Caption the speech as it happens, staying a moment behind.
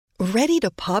Ready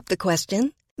to pop the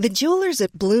question? The jewelers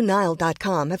at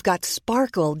BlueNile.com have got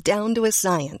sparkle down to a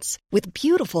science with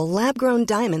beautiful lab-grown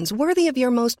diamonds worthy of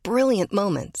your most brilliant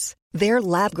moments. Their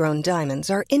lab-grown diamonds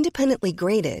are independently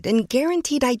graded and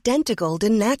guaranteed identical to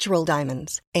natural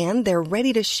diamonds, and they're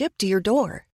ready to ship to your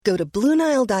door. Go to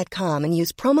BlueNile.com and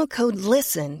use promo code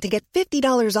LISTEN to get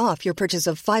 $50 off your purchase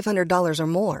of $500 or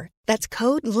more. That's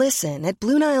code LISTEN at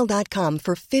BlueNile.com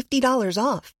for $50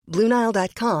 off.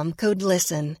 BlueNile.com, code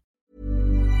LISTEN.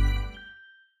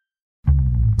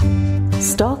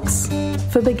 Stocks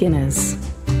for beginners.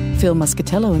 Phil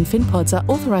Muscatello and FinPods are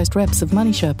authorised reps of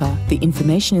Money Sherpa. The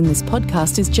information in this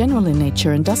podcast is general in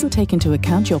nature and doesn't take into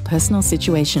account your personal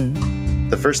situation.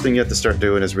 The first thing you have to start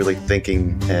doing is really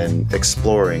thinking and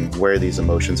exploring where these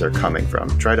emotions are coming from.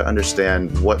 Try to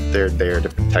understand what they're there to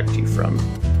protect you from.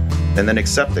 And then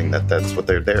accepting that that's what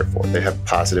they're there for. They have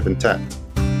positive intent.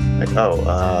 Like,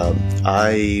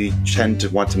 I tend to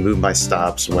want to move my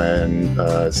stops when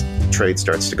trade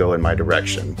starts to go in my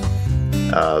direction.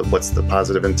 What's the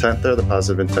positive intent there? The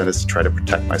positive intent is to try to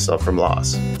protect myself from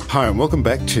loss. Hi, and welcome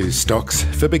back to Stocks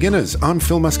for Beginners. I'm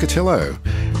Phil Muscatello,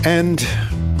 and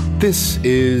this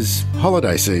is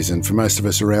holiday season for most of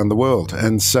us around the world.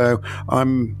 And so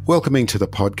I'm welcoming to the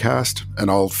podcast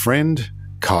an old friend,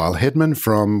 Kyle Hedman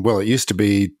from, well, it used to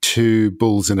be Two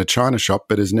Bulls in a China Shop,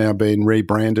 but has now been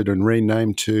rebranded and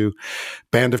renamed to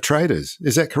Band of Traders.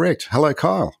 Is that correct? Hello,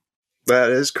 Kyle.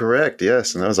 That is correct,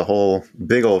 yes. And that was a whole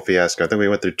big old fiasco. I think we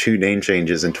went through 2 name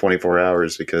changes in 24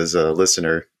 hours because a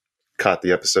listener caught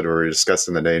the episode where we were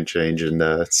discussing the name change and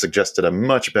suggested a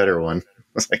much better one. I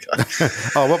was like,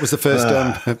 what was the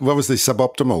first, what was the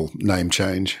suboptimal name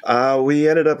change? We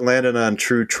ended up landing on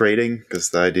True Trading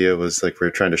because the idea was like we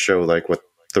were trying to show like what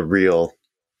the real,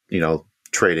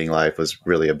 trading life was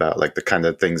really about, like the kind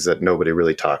of things that nobody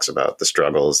really talks about, the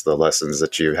struggles, the lessons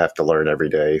that you have to learn every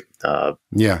day.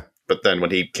 Yeah. But then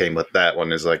when he came with that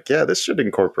one, is like, yeah, this should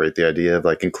incorporate the idea of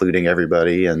like including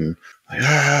everybody. And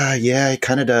yeah, it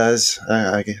kind of does.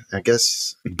 I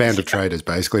guess. Band of Traders,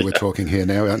 basically, we're talking here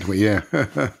now, aren't we? Yeah.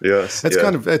 Yes. It's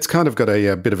kind of got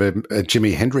a bit of a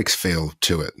Jimi Hendrix feel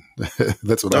to it.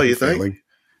 That's what I'm feeling. Think?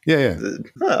 Yeah.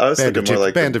 I was thinking more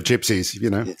like Band of Gypsies,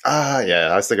 yeah.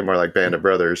 I was thinking more like Band of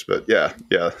Brothers, but yeah.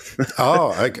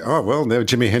 Well, no,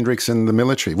 Jimi Hendrix in the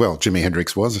military. Well, Jimi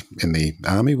Hendrix was in the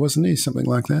army, wasn't he? Something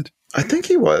like that. I think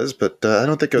he was, but I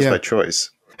don't think it was by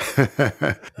choice.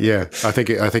 Yeah, I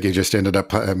think he just ended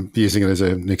up using it as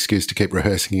an excuse to keep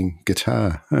rehearsing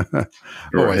guitar.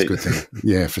 Always a good thing,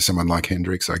 yeah, for someone like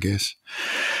Hendrix, I guess.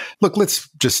 Look, let's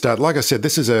just start. Like I said,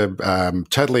 this is a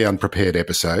totally unprepared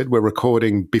episode. We're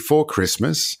recording before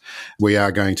Christmas. We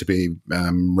are going to be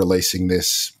releasing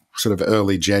this sort of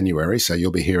early January, so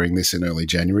you'll be hearing this in early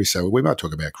January. So we might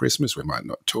talk about Christmas, we might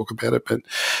not talk about it, but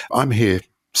I'm here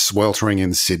sweltering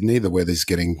in Sydney. The weather's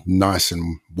getting nice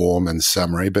and warm and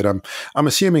summery, but I'm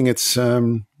assuming it's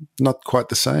not quite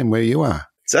the same where you are.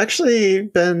 It's actually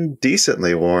been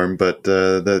decently warm, but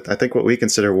I think what we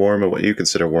consider warm and what you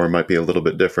consider warm might be a little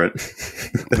bit different.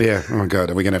 Yeah. Oh, God.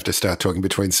 Are we going to have to start talking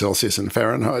between Celsius and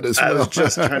Fahrenheit as well? I was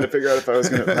just trying to figure out if I was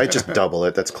going to – I just double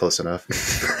it. That's close enough.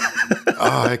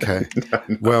 Oh, okay. No,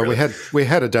 well, really. we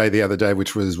had a day the other day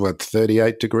which was,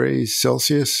 38 degrees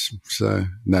Celsius? So,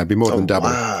 no, it'd be more than double.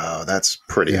 Wow, that's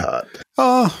pretty hot.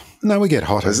 Oh, no, we get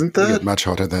hotter. Isn't that? We get much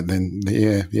hotter than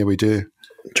yeah, we do.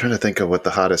 I'm trying to think of what the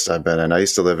hottest I've been in. I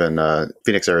used to live in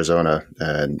Phoenix, Arizona,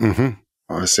 and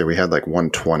honestly, we had like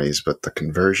 120s, but the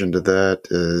conversion to that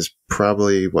is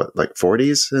probably like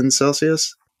 40s in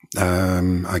Celsius?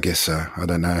 I guess so. I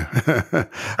don't know.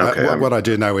 Okay, what I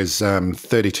do know is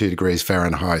 32 degrees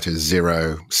Fahrenheit is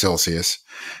 0 Celsius.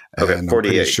 Okay, and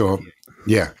 48. I'm pretty sure.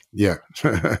 Yeah.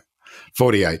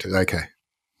 48. Okay.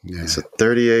 Yeah. So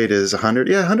 38 is 100.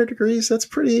 Yeah, 100 degrees. That's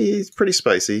pretty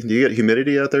spicy. Do you get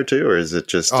humidity out there too, or is it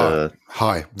just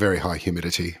high, very high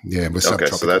humidity? Yeah, we're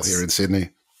subtropical here in Sydney.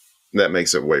 That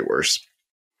makes it way worse.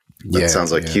 That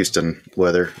sounds like Houston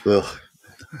weather. Ugh.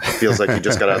 Feels like you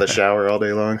just got out of the shower all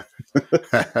day long.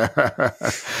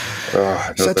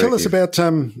 So tell us about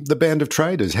the Band of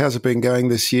Traders. How's it been going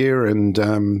this year? And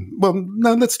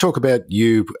let's talk about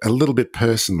you a little bit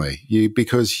personally.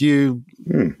 Because you're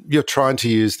trying to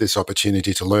use this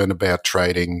opportunity to learn about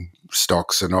trading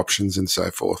stocks and options and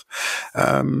so forth.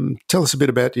 Tell us a bit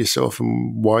about yourself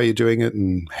and why you're doing it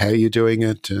and how you're doing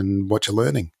it and what you're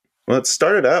learning. Well, it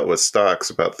started out with stocks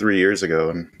about 3 years ago,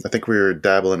 and I think we were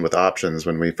dabbling with options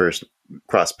when we first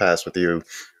crossed paths with you.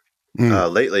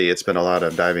 Lately, it's been a lot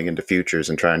of diving into futures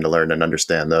and trying to learn and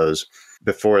understand those.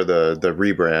 Before the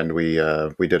rebrand,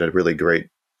 we did a really great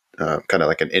kind of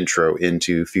like an intro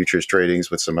into futures tradings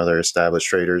with some other established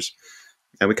traders.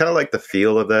 And we kind of like the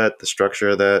feel of that, the structure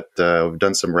of that. We've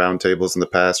done some roundtables in the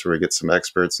past where we get some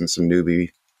experts and some newbie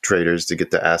traders to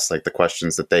get to ask like the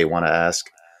questions that they want to ask.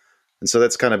 And so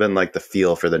that's kind of been like the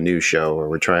feel for the new show, where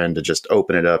we're trying to just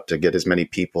open it up to get as many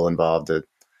people involved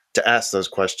to ask those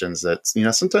questions that,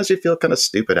 sometimes you feel kind of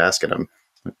stupid asking them.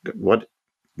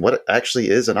 What actually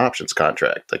is an options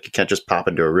contract? Like, you can't just pop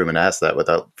into a room and ask that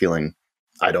without feeling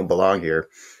I don't belong here.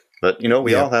 But,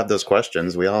 we all have those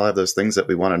questions. We all have those things that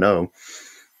we want to know.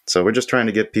 So we're just trying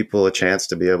to give people a chance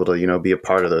to be able to, be a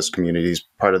part of those communities,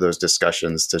 part of those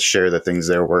discussions, to share the things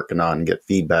they're working on and get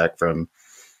feedback from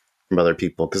other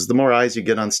people. Because the more eyes you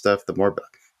get on stuff, the more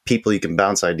people you can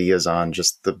bounce ideas on,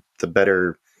 just the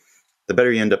better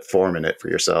you end up forming it for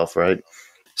yourself, right?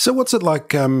 So what's it like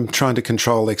trying to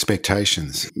control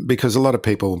expectations? Because a lot of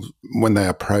people, when they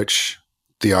approach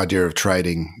the idea of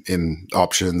trading in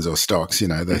options or stocks, they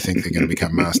think they're going to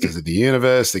become masters of the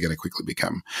universe. They're going to quickly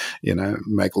become,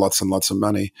 make lots and lots of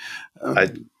money.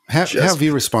 How have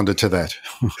you responded to that?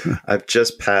 I've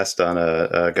just passed on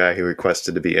a guy who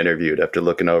requested to be interviewed after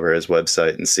looking over his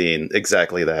website and seeing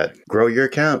exactly that. Grow your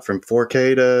account from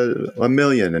 4K to 1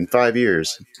 million in 5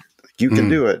 years. You can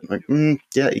do it. Like,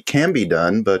 yeah, it can be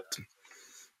done. But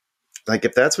like,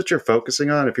 if that's what you're focusing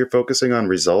on, if you're focusing on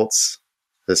results,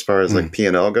 as far as like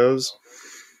P&L goes,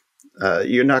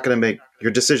 you're not going to make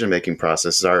your decision-making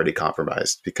process is already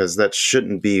compromised, because that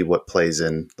shouldn't be what plays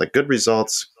in. Like, good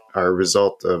results are a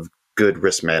result of good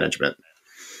risk management.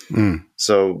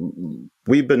 So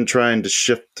we've been trying to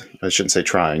shift. I shouldn't say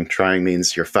trying. Trying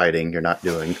means you're fighting, you're not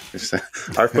doing.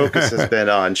 Our focus has been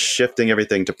on shifting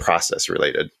everything to process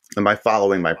related. Am I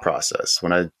following my process?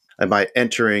 Am I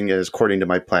entering as according to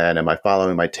my plan? Am I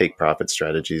following my take profit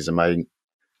strategies? Am I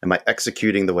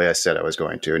executing the way I said I was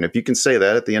going to? And if you can say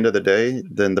that at the end of the day,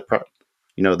 then the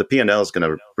P&L is going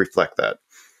to reflect that.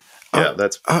 Yeah,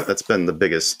 that's been the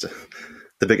biggest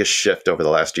shift over the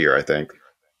last year, I think.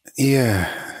 Yeah.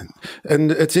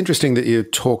 And it's interesting that you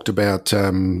talked about,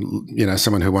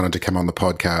 someone who wanted to come on the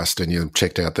podcast, and you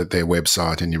checked out their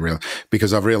website, and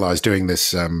because I've realized doing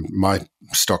this, my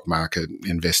stock market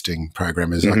investing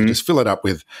program is I can just fill it up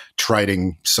with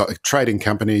trading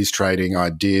companies, trading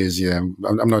ideas. I'm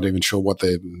not even sure what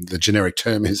the generic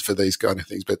term is for these kind of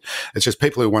things, but it's just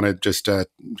people who want to just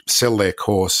sell their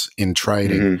course in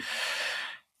trading.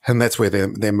 And that's where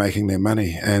they're making their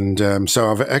money. And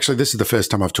so this is the first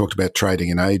time I've talked about trading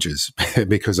in ages,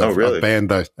 because I've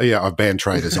banned I've banned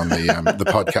traders on the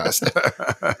podcast.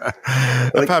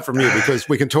 Apart from you, because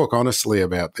we can talk honestly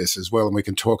about this as well, and we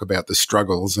can talk about the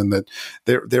struggles, and that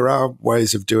there are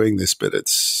ways of doing this, but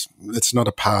it's not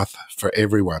a path for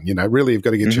everyone. Really, you've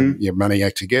got to get your money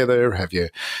act together, have your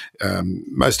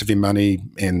most of your money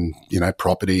in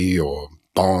property or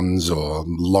bonds or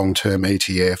long-term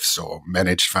ETFs or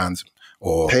managed funds,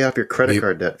 or pay off your credit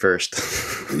card debt first.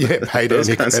 Pay down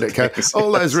your credit card.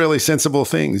 All those really sensible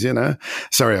things,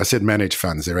 Sorry, I said managed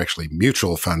funds. They're actually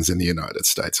mutual funds in the United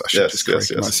States. I should just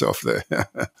correct myself there.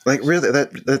 Like, really,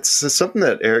 that's something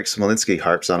that Eric Smolinski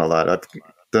harps on a lot. I've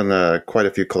done quite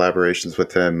a few collaborations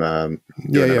with him.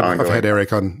 I've had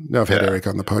Eric on. Eric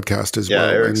on the podcast as well.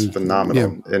 Yeah, Eric's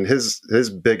phenomenal. Yeah. And his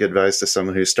big advice to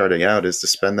someone who's starting out is to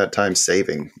spend that time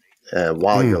saving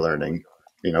while you're learning.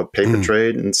 Paper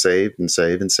trade and save and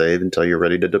save and save until you're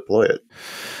ready to deploy it.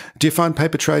 Do you find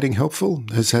paper trading helpful?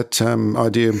 Has that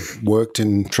idea worked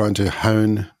in trying to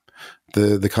hone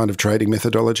the kind of trading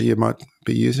methodology you might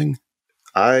be using?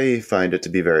 I find it to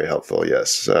be very helpful,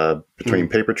 yes, between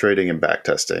paper trading and back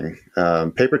testing.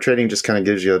 Paper trading just kind of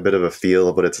gives you a bit of a feel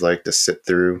of what it's like to sit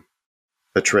through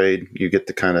a trade. You get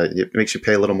it makes you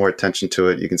pay a little more attention to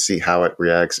it. You can see how it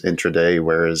reacts intraday,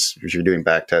 whereas if you're doing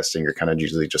back testing, you're kind of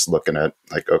usually just looking at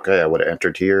like, okay, I would have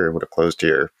entered here or would have closed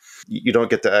here. You don't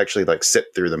get to actually like sit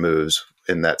through the moves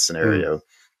in that scenario.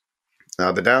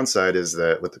 Now, the downside is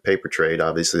that with the paper trade,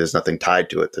 obviously there's nothing tied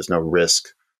to it. There's no risk.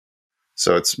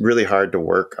 So it's really hard to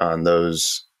work on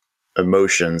those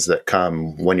emotions that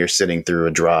come when you're sitting through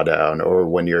a drawdown, or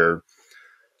when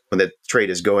the trade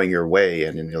is going your way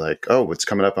and you're like, oh, what's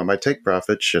coming up on my take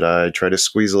profit? Should I try to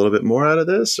squeeze a little bit more out of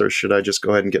this, or should I just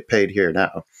go ahead and get paid here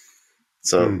now?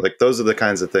 So like, those are the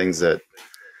kinds of things that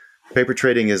paper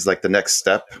trading is like the next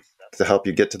step to help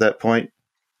you get to that point.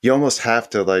 You almost have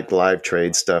to like live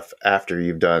trade stuff after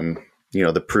you've done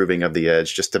the proving of the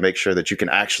edge, just to make sure that you can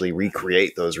actually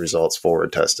recreate those results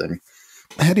forward testing.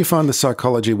 How do you find the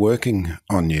psychology working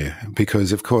on you?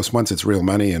 Because, of course, once it's real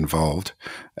money involved,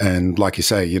 and like you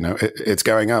say, it's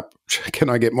going up. Can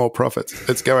I get more profits?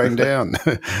 It's going down.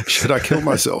 Should I kill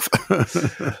myself?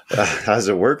 Has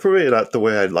it worked for me? Not the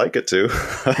way I'd like it to.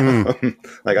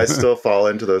 I still fall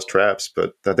into those traps,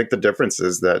 but I think the difference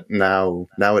is that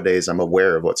nowadays I'm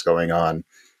aware of what's going on.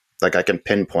 Like I can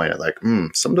pinpoint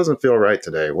it, something doesn't feel right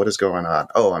today. What is going on?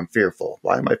 Oh, I'm fearful.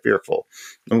 Why am I fearful?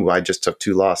 Oh, I just took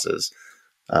 2 losses.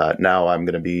 Now I'm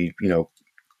going to be,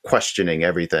 questioning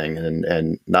everything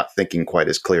and not thinking quite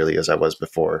as clearly as I was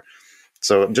before.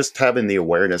 So just having the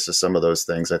awareness of some of those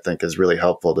things, I think, is really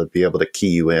helpful to be able to key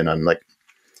you in on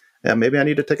maybe I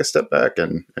need to take a step back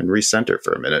and recenter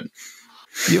for a minute.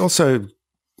 You also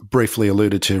briefly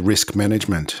alluded to risk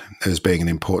management as being an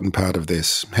important part of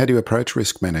this. How do you approach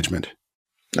risk management?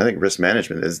 I think risk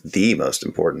management is the most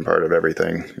important part of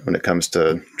everything when it comes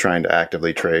to trying to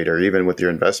actively trade or even with your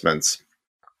investments.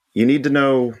 You need to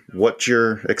know what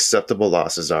your acceptable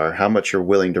losses are, how much you're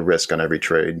willing to risk on every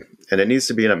trade. And it needs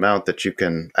to be an amount that you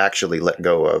can actually let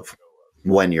go of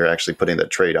when you're actually putting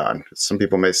that trade on. Some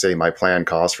people may say my plan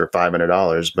calls for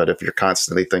 $500, but if you're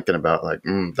constantly thinking about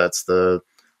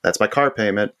that's my car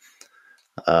payment,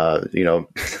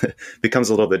 becomes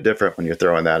a little bit different when you're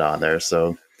throwing that on there.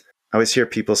 So I always hear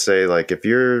people say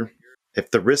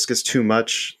if the risk is too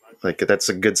much, that's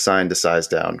a good sign to size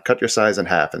down. Cut your size in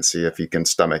half and see if you can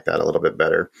stomach that a little bit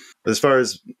better. But as far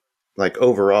as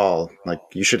overall,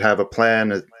 you should have a plan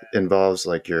that involves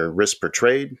your risk per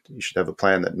trade. You should have a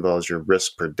plan that involves your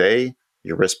risk per day,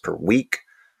 your risk per week,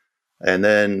 and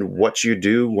then what you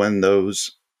do when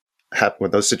those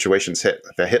situations hit.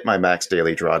 If I hit my max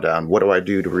daily drawdown, what do I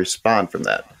do to respond from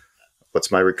that?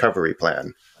 What's my recovery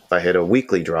plan? If I hit a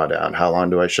weekly drawdown, how long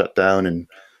do I shut down, and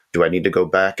do I need to go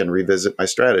back and revisit my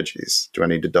strategies? Do I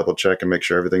need to double check and make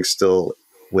sure everything's still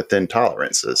within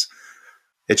tolerances?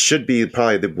 It should be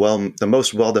probably the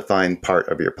most well-defined part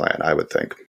of your plan, I would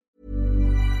think.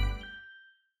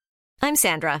 I'm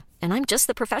Sandra, and I'm just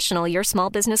the professional your small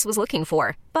business was looking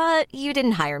for. But you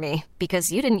didn't hire me because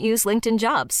you didn't use LinkedIn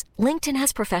Jobs. LinkedIn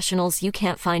has professionals you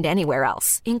can't find anywhere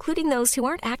else, including those who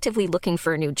aren't actively looking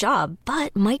for a new job,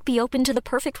 but might be open to the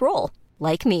perfect role,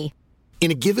 like me. In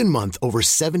a given month, over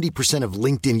 70% of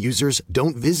LinkedIn users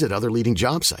don't visit other leading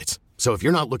job sites. So if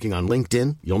you're not looking on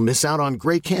LinkedIn, you'll miss out on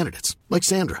great candidates like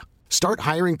Sandra. Start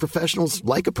hiring professionals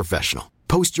like a professional.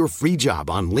 Post your free job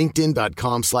on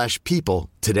linkedin.com/people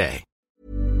today.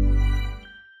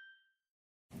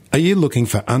 Are you looking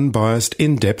for unbiased,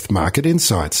 in-depth market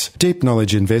insights? Deep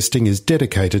Knowledge Investing is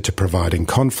dedicated to providing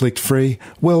conflict-free,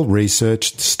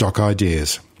 well-researched stock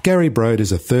ideas. Gary Brode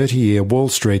is a 30-year Wall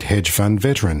Street hedge fund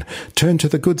veteran turned to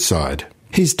the good side.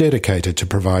 He's dedicated to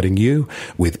providing you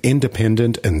with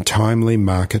independent and timely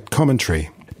market commentary.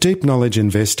 Deep Knowledge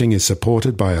Investing is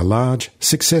supported by a large,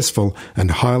 successful and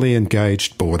highly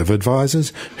engaged board of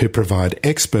advisors who provide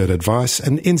expert advice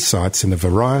and insights in a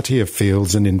variety of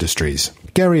fields and industries.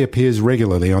 Gary appears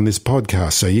regularly on this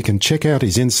podcast, so you can check out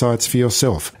his insights for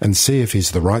yourself and see if he's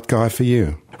the right guy for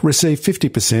you. Receive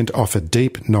 50% off a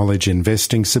Deep Knowledge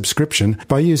Investing subscription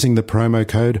by using the promo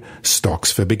code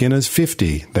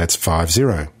STOCKSFORBEGINNERS50, that's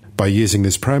 50. By using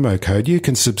this promo code, you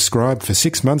can subscribe for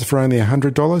 6 months for only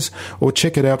 $100 or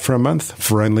check it out for a month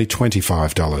for only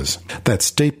 $25.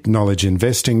 That's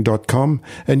deepknowledgeinvesting.com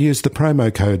and use the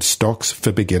promo code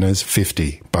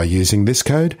STOCKSFORBEGINNERS50. By using this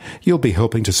code, you'll be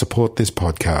helping to support this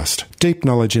podcast. Deep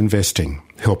Knowledge Investing,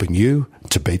 helping you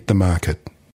to beat the market.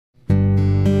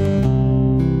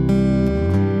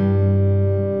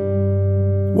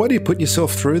 Why do you put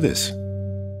yourself through this?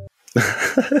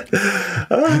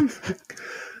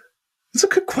 It's a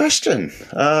good question.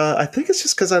 I think it's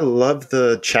just because I love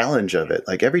the challenge of it.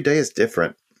 Every day is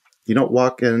different. You don't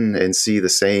walk in and see the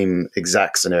same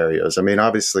exact scenarios. I mean,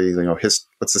 obviously,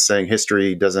 what's the saying?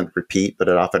 History doesn't repeat, but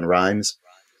it often rhymes.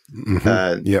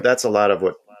 Yep. That's a lot of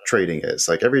what trading is.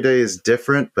 Every day is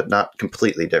different, but not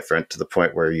completely different to the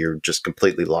point where you're just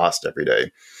completely lost every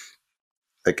day.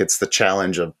 It's the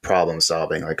challenge of problem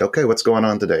solving. Okay, what's going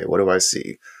on today? What do I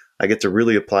see? I get to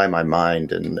really apply my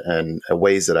mind in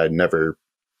ways that I'd never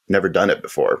done it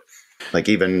before.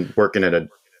 Even working at a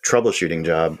troubleshooting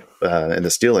job in the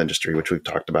steel industry, which we've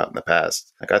talked about in the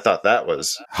past. I thought that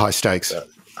was high stakes.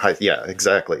 Yeah,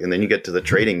 exactly. And then you get to the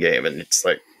trading game, and it's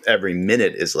every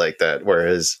minute is like that.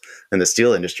 Whereas in the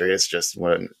steel industry, it's just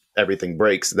when everything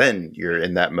breaks, then you're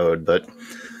in that mode. But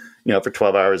for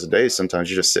 12 hours a day, sometimes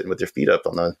you're just sitting with your feet up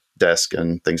on the desk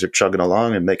and things are chugging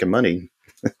along and making money.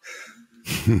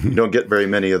 You don't get very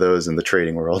many of those in the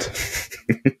trading world.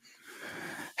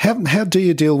 How do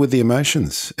you deal with the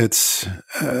emotions? It's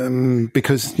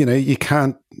because you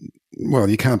can't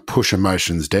push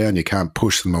emotions down. You can't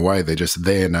push them away. They're just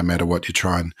there no matter what you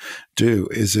try and do.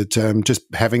 Is it just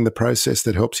having the process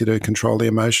that helps you to control the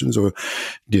emotions, or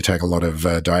do you take a lot of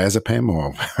diazepam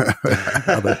or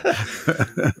other?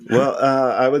 Well,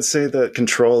 I would say that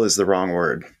control is the wrong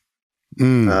word.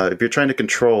 If you're trying to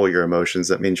control your emotions,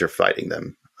 that means you're fighting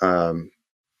them.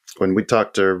 When we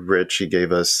talked to Rich, he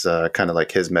gave us kind of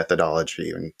like his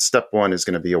methodology. And step one is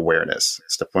going to be awareness.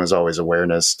 Step one is always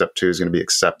awareness. Step two is going to be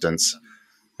acceptance.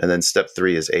 And then step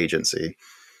three is agency.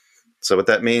 So what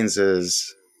that means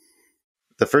is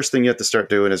the first thing you have to start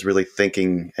doing is really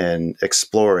thinking and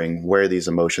exploring where these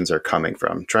emotions are coming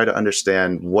from. Try to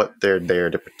understand what they're there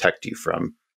to protect you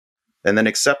from. And then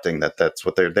accepting that that's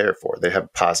what they're there for. They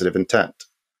have positive intent.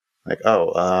 Like,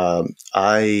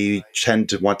 I tend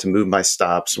to want to move my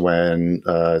stops when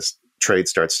trade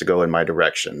starts to go in my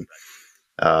direction.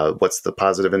 What's the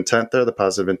positive intent there? The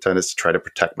positive intent is to try to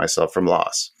protect myself from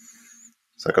loss.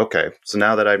 It's like, okay, so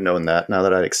now that I've known that, now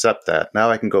that I accept that,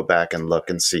 now I can go back and look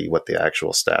and see what the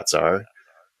actual stats are.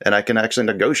 And I can actually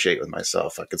negotiate with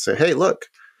myself. I could say, hey, look,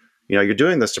 you're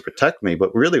doing this to protect me,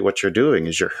 but really what you're doing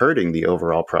is you're hurting the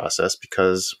overall process,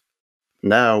 because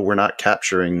now we're not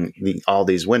capturing all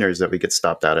these winners that we get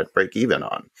stopped out at break even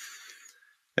on.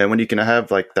 And when you can have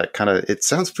like that kind of, it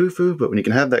sounds foo-foo, but when you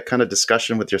can have that kind of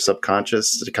discussion with your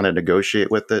subconscious to kind of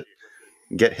negotiate with it,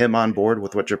 get him on board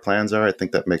with what your plans are, I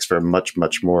think that makes for a much,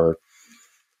 much more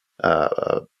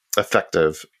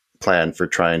effective plan for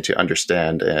trying to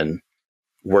understand and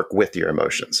work with your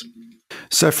emotions.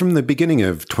 So from the beginning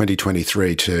of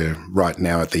 2023 to right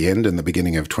now at the end and the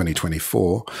beginning of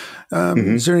 2024,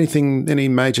 is there any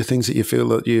major things that you feel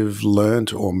that you've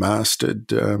learned or mastered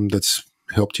that's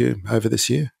helped you over this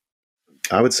year?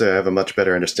 I would say I have a much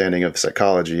better understanding of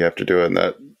psychology after doing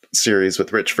that series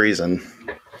with Rich Friesen.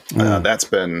 That's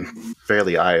been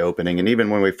fairly eye-opening. And even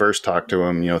when we first talked to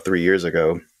him, 3 years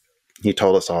ago, he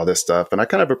told us all this stuff. And I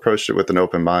kind of approached it with an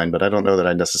open mind, but I don't know that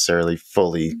I necessarily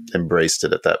fully embraced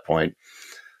it at that point.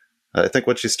 I think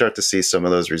once you start to see some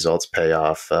of those results pay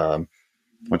off,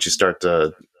 once you start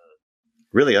to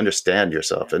really understand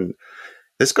yourself, and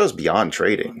this goes beyond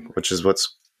trading, which is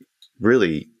what's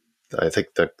really, I think,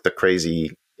 the crazy,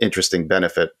 interesting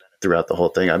benefit throughout the whole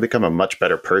thing. I've become a much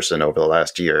better person over the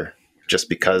last year just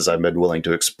because I've been willing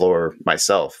to explore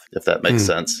myself, if that makes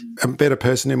sense. A better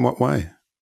person in what way?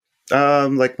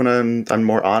 Like when I'm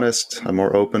more honest, I'm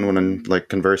more open when I'm like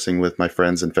conversing with my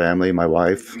friends and family, my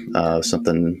wife.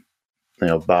 Something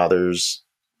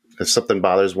if something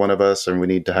bothers one of us and we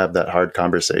need to have that hard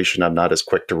conversation, I'm not as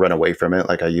quick to run away from it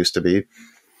like I used to be.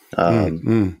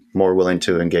 More willing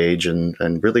to engage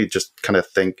and really just kind of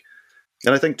think.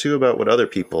 And I think too about what other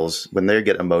people's, when they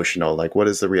get emotional, like what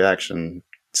is the reaction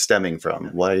stemming from?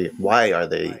 Why are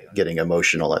they getting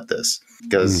emotional at this?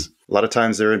 Because a lot of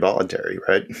times they're involuntary,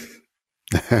 right?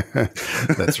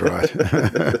 That's right.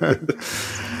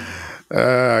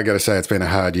 I got to say, it's been a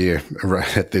hard year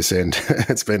right at this end.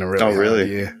 It's been a really hard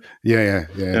year. Yeah.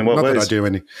 And what Not ways? that I do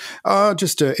any.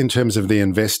 Just in terms of the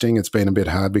investing, it's been a bit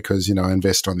hard because, I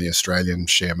invest on the Australian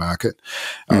share market.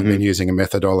 I've been using a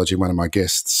methodology. One of my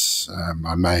guests,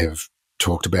 I may have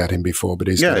talked about him before, but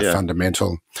he's got a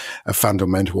fundamental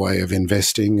way of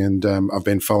investing, and I've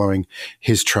been following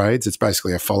his trades. It's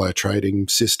basically a follow trading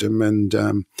system, and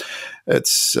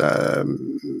it's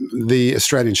the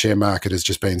Australian share market has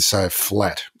just been so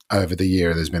flat over the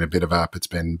year. There's been a bit of up, it's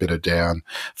been a bit of down,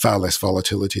 far less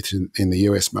volatility in the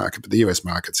US market, but the US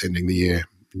market's ending the year.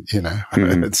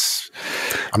 It's.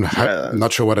 I'm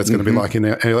not sure what it's going to be like in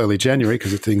early January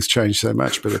because things change so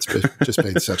much. But it's just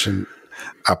been such an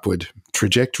upward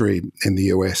trajectory in the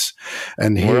US.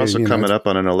 And we're also coming up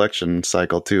on an election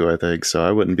cycle too, I think. So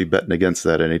I wouldn't be betting against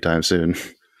that anytime soon.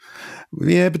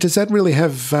 Yeah, but does that really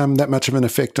have that much of an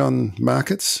effect on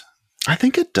markets? I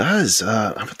think it does.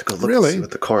 I'm going to go look and see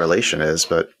what the correlation is,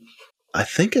 but I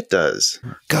think it does.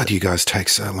 God, you guys take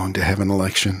so long to have an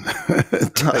election.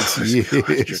 It takes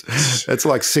years. It's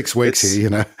like 6 weeks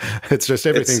here, It's just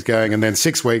everything's going, and then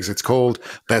 6 weeks it's called.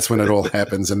 That's when it all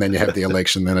happens, and then you have the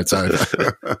election, then it's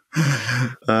over.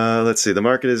 Let's see. The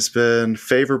market has been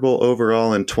favorable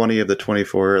overall in 20 of the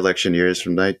 24 election years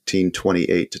from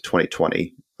 1928 to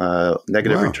 2020.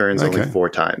 Negative returns only 4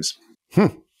 times.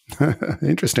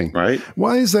 Interesting. Right?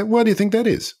 Why is that? Why do you think that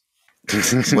is? Do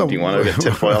you want to get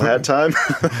tinfoil hat time?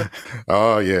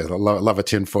 Oh, yeah. I love a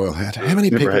tinfoil hat. How many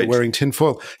people are wearing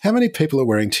tinfoil? How many people are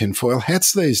wearing tinfoil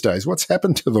hats these days? What's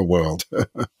happened to the world?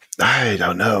 I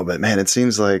don't know, but man, it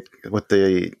seems like what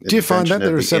the do you find that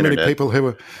there are so many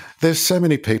people there's so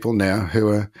many people now who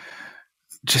are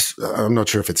I'm not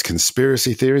sure if it's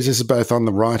conspiracy theories. This is both on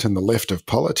the right and the left of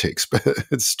politics, but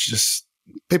it's just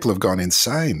people have gone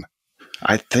insane.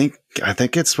 I think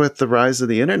it's with the rise of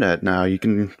the internet now. You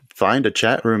can find a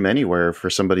chat room anywhere for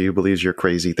somebody who believes your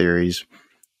crazy theories.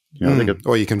 You know,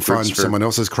 or you can find someone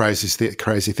else's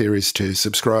crazy theories to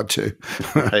subscribe to.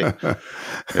 Right.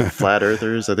 And flat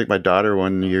earthers. I think my daughter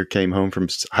one year came home from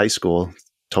high school,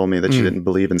 told me that she didn't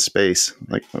believe in space.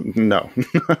 Like, no.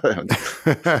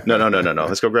 No.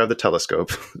 Let's go grab the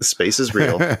telescope. Space is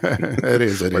real. It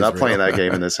is. We're not playing that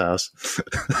game in this house.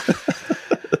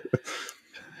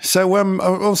 So I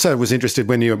also was interested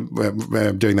when you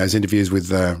were doing those interviews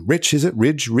with Rich, is it?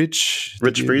 Rich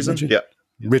Friesen? Yeah.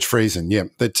 Rich Friesen, yeah.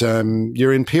 That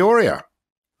you're in Peoria.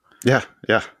 Yeah.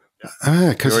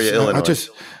 Peoria, Illinois.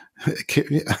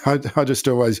 I just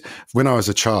always, when I was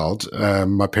a child,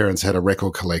 my parents had a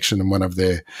record collection, and one of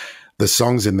the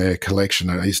songs in their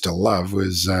collection I used to love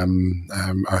was I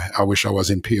Wish I Was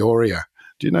in Peoria.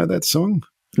 Do you know that song?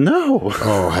 No.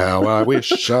 Oh, how I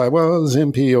wish I was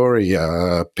in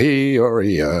Peoria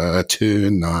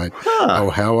tonight. Huh. Oh,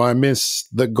 how I miss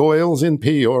the Goyles in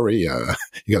Peoria.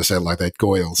 You got to say it like that,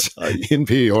 Goyles in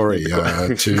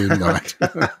Peoria tonight.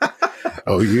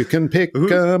 Oh, you can pick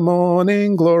a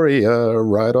morning Gloria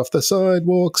right off the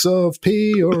sidewalks of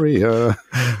Peoria.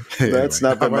 That's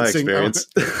not been my experience.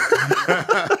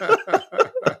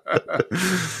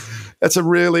 It's a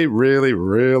really, really,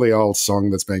 really old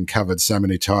song that's been covered so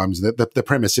many times. The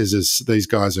premise is these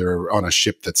guys are on a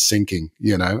ship that's sinking,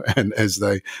 you know, and as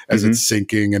it's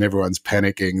sinking and everyone's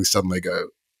panicking, suddenly go,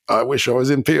 I wish I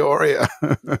was in Peoria.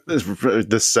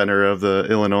 The center of the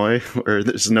Illinois where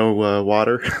there's no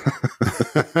water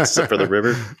except for the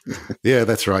river. Yeah,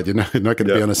 that's right. You're not going to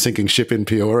be on a sinking ship in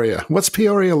Peoria. What's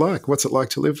Peoria like? What's it like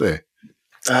to live there?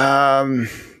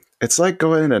 It's like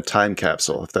going in a time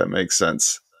capsule, if that makes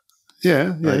sense.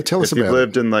 Yeah. Like, tell us about it. If you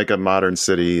lived in like a modern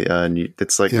city, and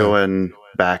it's like going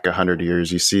back 100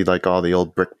 years. You see like all the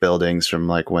old brick buildings from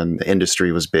like when the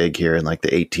industry was big here in like the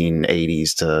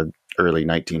 1880s to early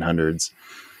 1900s.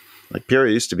 Like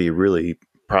Peoria used to be a really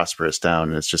prosperous town,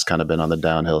 and it's just kind of been on the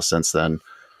downhill since then.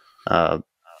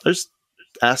 There's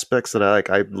aspects that I like.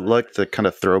 I like the kind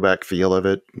of throwback feel of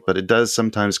it, but it does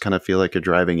sometimes kind of feel like you're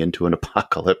driving into an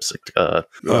apocalyptic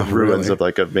ruins of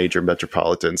like a major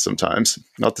metropolitan sometimes.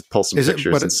 I'll have to pull some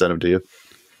pictures and send them to you.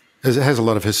 It has a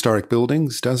lot of historic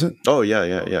buildings, does it? Oh, yeah.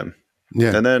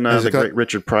 And then great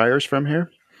Richard Pryor's from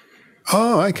here.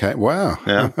 Oh, okay. Wow.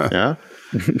 Yeah.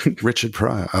 Richard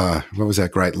Pryor. What was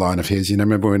that great line of his? You know,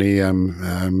 remember when he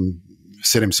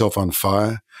set himself on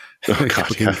fire? Oh, God,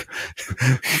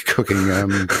 cooking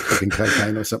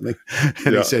cocaine or something.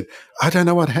 And he said, I don't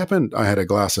know what happened. I had a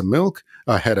glass of milk.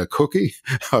 I had a cookie.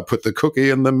 I put the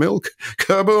cookie in the milk.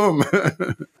 Kaboom.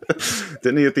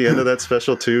 Didn't he at the end of that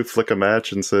special too flick a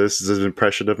match and say this is his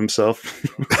impression of himself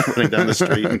running down the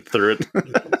street and threw it?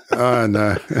 Oh,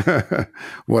 no.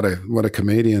 What a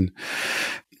comedian.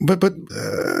 But what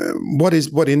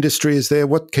industry is there?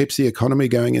 What keeps the economy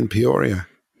going in Peoria?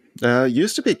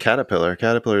 Used to be Caterpillar.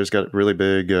 Caterpillar's got a really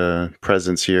big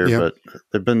presence here, but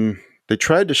they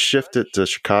tried to shift it to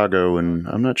Chicago, and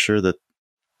I'm not sure that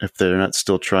if they're not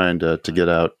still trying to get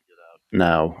out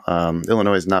now.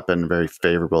 Illinois has not been very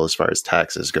favorable as far as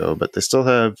taxes go, but they still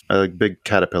have a big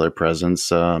Caterpillar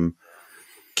presence.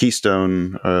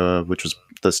 Keystone, which was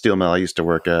the steel mill I used to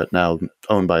work at, now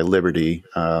owned by Liberty.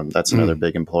 That's another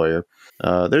big employer.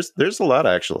 There's a lot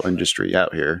of actual industry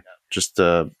out here. Just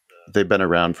they've been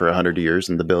around for 100 years,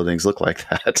 and the buildings look like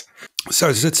that. So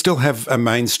does it still have a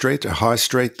main street, a high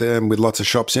street there with lots of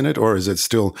shops in it, or is it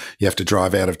still you have to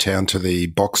drive out of town to the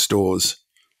box stores?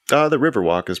 The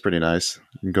Riverwalk is pretty nice.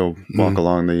 You can go walk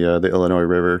along the Illinois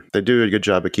River. They do a good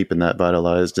job of keeping that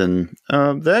vitalized, and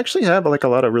they actually have like a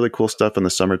lot of really cool stuff in the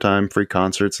summertime, free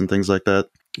concerts and things like that.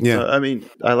 Yeah, I mean,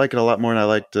 I like it a lot more than I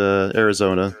liked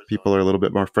Arizona. People are a little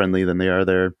bit more friendly than they are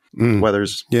there.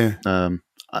 Weather's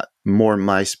more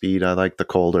my speed. I like the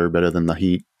colder better than the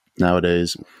heat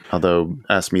nowadays. Although,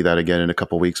 ask me that again in a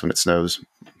couple weeks when it snows.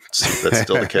 That's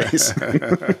still the case.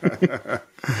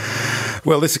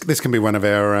 Well, this can be one of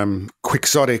our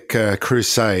quixotic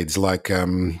crusades, like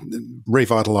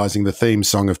revitalizing the theme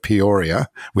song of Peoria,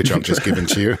 which I've just given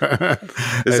to you. Is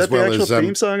that the actual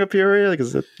theme song of Peoria?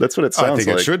 Because that's what it sounds like. I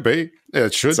think it should be. Yeah,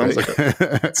 it should be.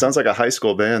 It sounds like a high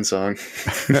school band song.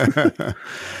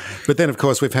 But then, of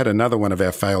course, we've had another one of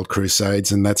our failed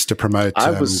crusades, and that's to promote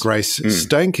Grace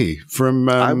Stanke from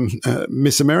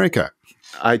Miss America.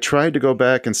 I tried to go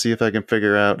back and see if I can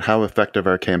figure out how effective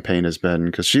our campaign has been,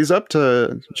 because she's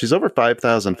over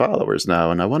 5,000 followers now,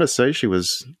 and I want to say she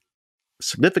was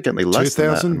significantly less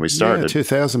than that when we started. Yeah,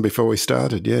 2000 before we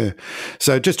started, yeah.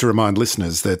 So just to remind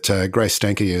listeners that Grace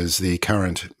Stanke is the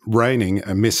current reigning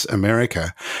Miss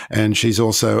America, and she's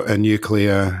also a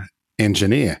nuclear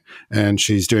engineer, and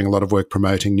she's doing a lot of work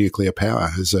promoting nuclear power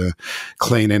as a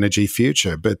clean energy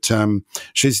future. But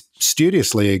she's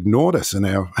studiously ignored us in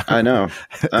our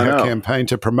campaign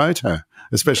to promote her,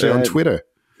 especially on Twitter.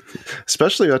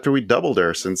 Especially after we doubled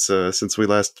her since we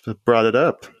last brought it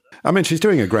up. I mean, she's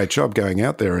doing a great job going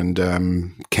out there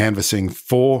and canvassing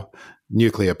for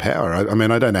nuclear power. I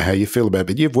mean, I don't know how you feel about it,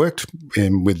 but you've worked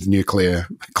with nuclear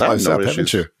close up,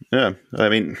 haven't you? Yeah. I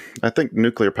mean, I think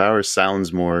nuclear power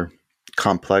sounds more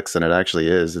complex than it actually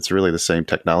is. It's really the same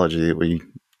technology that we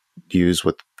use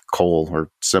with coal or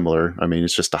similar. I mean,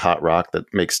 it's just a hot rock that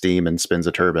makes steam and spins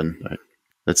a turbine. Right?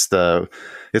 It's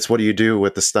what do you do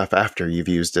with the stuff after you've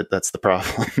used it? That's the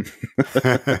problem.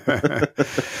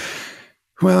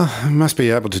 Well, must be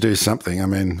able to do something. I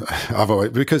mean,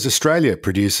 because Australia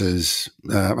produces,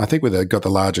 I think we've got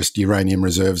the largest uranium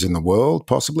reserves in the world,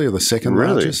 possibly, or the second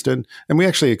largest, and we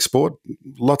actually export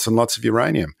lots and lots of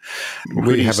uranium.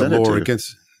 We have a law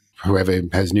against whoever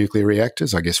has nuclear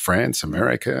reactors. I guess France,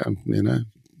 America, lots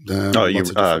of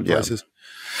different places.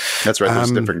 That's right.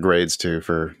 There's different grades too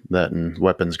for that and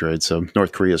weapons grades. So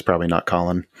North Korea is probably not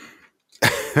calling.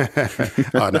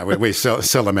 Oh no, we sell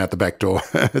them out the back door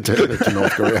to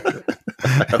North Korea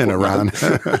and Iran.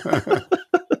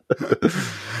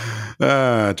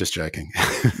 Just joking.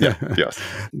 Yeah, yes.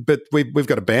 But we've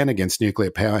got a ban against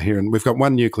nuclear power here, and we've got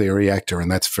one nuclear reactor,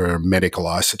 and that's for medical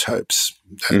isotopes.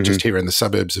 Just here in the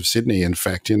suburbs of Sydney, in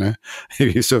fact,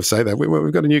 you sort of say that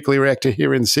we've got a nuclear reactor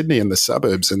here in Sydney in the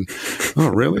suburbs, and oh,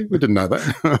 really? We didn't know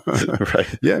that. Right?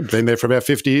 Yeah, been there for about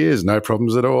 50 years, no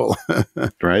problems at all.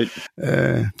 Right?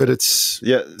 But it's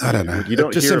I don't know. You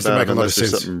don't hear about them unless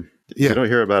there's something. Yeah. You don't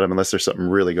hear about them unless there's something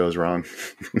really goes wrong.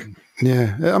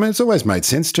 Yeah. I mean, it's always made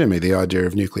sense to me, the idea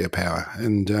of nuclear power.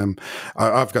 And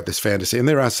I've got this fantasy, and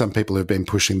there are some people who've been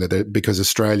pushing that because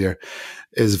Australia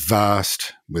is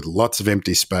vast with lots of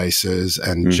empty spaces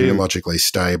and geologically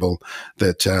stable,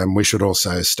 that we should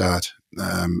also start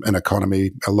an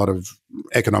economy, a lot of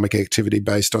economic activity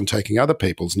based on taking other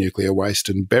people's nuclear waste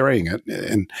and burying it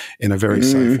in a very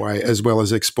safe way, as well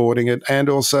as exporting it and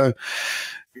also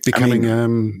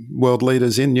becoming world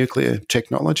leaders in nuclear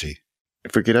technology.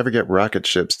 If we could ever get rocket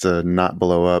ships to not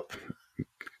blow up,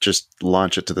 just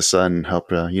launch it to the sun and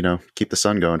help, keep the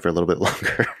sun going for a little bit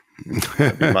longer.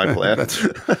 That'd be my plan.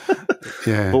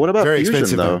 Yeah. But what about very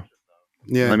fusion, though?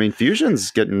 Yeah. I mean,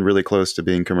 fusion's getting really close to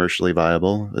being commercially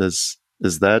viable.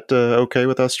 Is that okay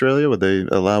with Australia? Would they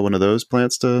allow one of those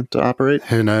plants to operate?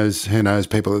 Who knows?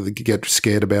 People get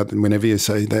scared about them whenever you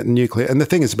say that nuclear. And the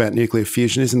thing is about nuclear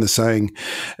fusion, isn't the saying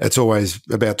it's always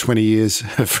about 20 years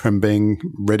from being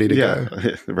ready to go?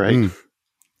 Right.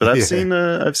 But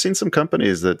I've seen some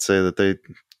companies that say that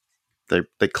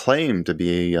they claim to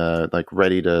be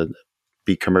ready to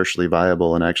be commercially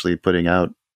viable and actually putting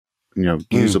out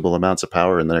usable amounts of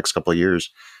power in the next couple of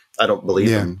years. I don't believe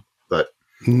them, but.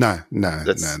 No,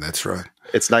 that's right.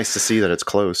 It's nice to see that it's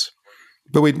close.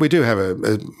 But we do have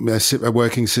a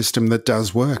working system that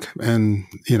does work. And,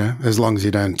 as long as you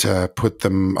don't put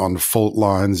them on fault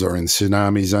lines or in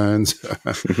tsunami zones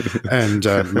and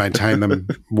maintain them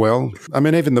well. I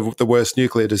mean, even the worst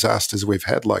nuclear disasters we've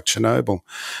had, like Chernobyl,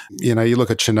 you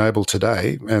look at Chernobyl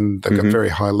today and they've got very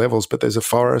high levels, but there's a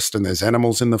forest and there's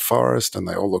animals in the forest and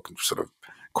they all look sort of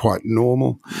quite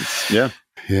normal. Yeah.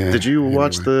 Yeah. Did you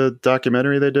watch the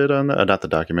documentary they did on that? Not the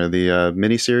documentary, the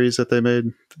miniseries that they made.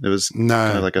 It was kind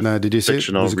of like a Did you see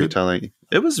fictional it? retelling.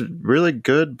 It was really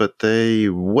good, but they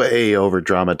way over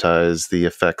dramatized the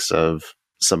effects of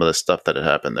some of the stuff that had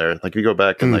happened there. Like if you go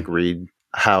back and read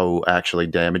how actually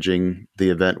damaging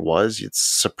the event was, it's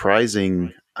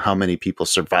surprising how many people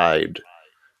survived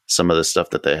some of the stuff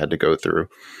that they had to go through.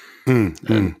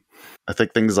 And I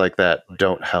think things like that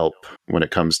don't help when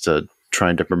it comes to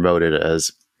trying to promote it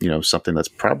as, something that's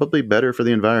probably better for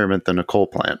the environment than a coal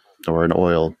plant or an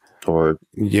oil or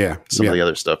some of the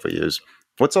other stuff we use.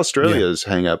 What's Australia's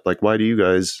hang up? Like, why do you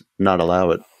guys not allow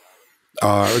it?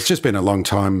 It's just been a long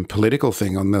time political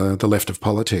thing on the left of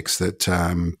politics that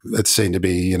it's seen to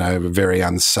be, very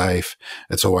unsafe.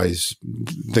 It's always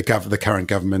the current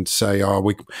government say,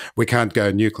 we can't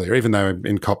go nuclear, even though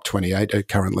in COP28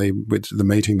 currently with the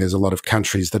meeting, there's a lot of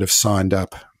countries that have signed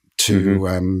up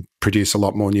to produce a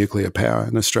lot more nuclear power.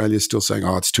 And Australia's still saying,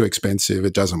 it's too expensive.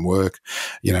 It doesn't work.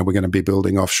 We're going to be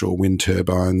building offshore wind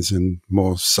turbines and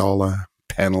more solar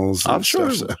panels.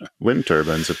 Offshore wind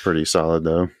turbines are pretty solid,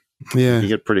 though. Yeah. You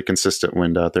get pretty consistent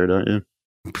wind out there, don't you?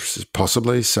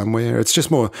 Possibly somewhere. It's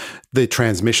just more the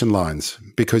transmission lines,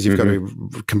 because you've got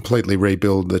to completely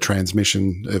rebuild the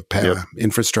transmission of power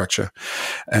infrastructure.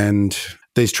 And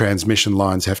these transmission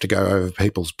lines have to go over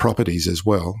people's properties as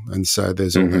well. And so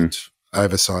there's all that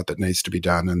oversight that needs to be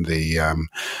done, and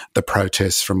the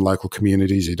protests from local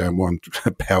communities who don't want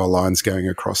power lines going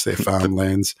across their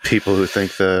farmlands. People who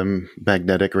think the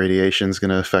magnetic radiation is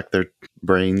going to affect their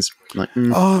brains. Like,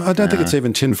 I don't think it's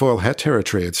even tinfoil hat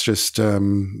territory. It's just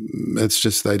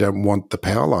they don't want the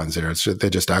power lines there. They're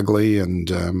just ugly, and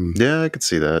yeah, I could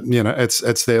see that. You know,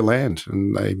 it's their land,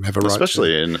 and they have a right.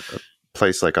 Especially in a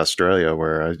place like Australia,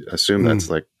 where I assume that's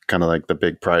like kind of like the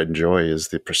big pride and joy is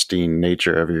the pristine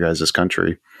nature of your guys'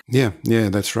 country. Yeah,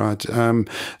 that's right.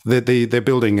 They're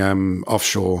building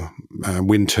offshore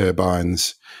wind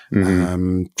turbines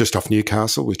just off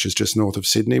Newcastle, which is just north of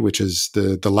Sydney, which is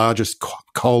the largest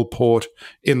coal port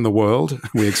in the world.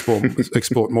 We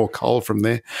export more coal from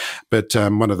there. But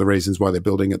one of the reasons why they're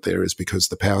building it there is because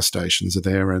the power stations are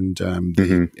there, and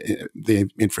the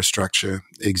infrastructure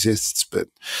exists. But,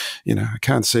 you know, I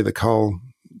can't see the coal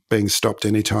being stopped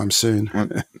anytime soon. Well,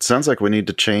 it sounds like we need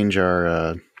to change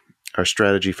our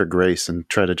strategy for Grace and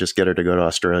try to just get her to go to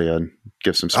Australia and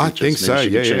give some speeches. I think so.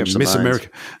 Yeah.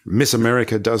 Miss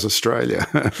America does Australia.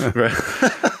 Right.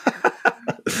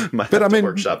 Might have to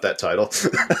workshop that title.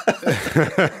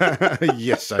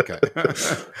 Yes. Okay.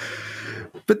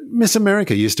 But Miss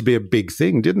America used to be a big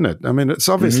thing, didn't it? I mean, it's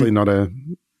obviously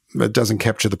it doesn't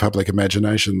capture the public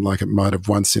imagination like it might have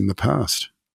once in the past.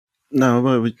 No,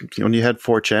 when you had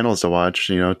 4 channels to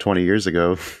watch, 20 years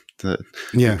ago,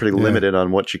 pretty limited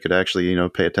on what you could actually,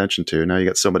 pay attention to. Now you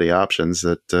got so many options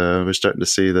that we're starting to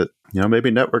see that,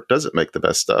 maybe network doesn't make the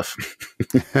best stuff.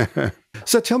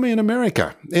 So tell me, in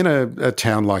America, in a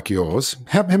town like yours,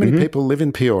 how many people live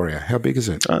in Peoria? How big is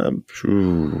it?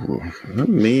 Let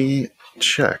me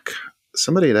check.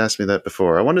 Somebody had asked me that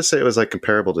before. I wanted to say it was like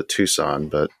comparable to Tucson,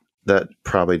 but that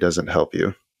probably doesn't help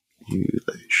you.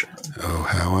 Oh,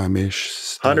 how I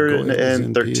miss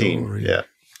 113. Yeah,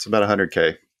 it's about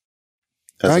 100K.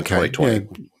 That's in 2020. Yeah.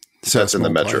 So that's in the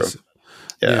metro. Place.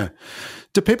 Yeah.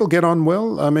 Do people get on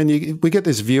well? I mean, we get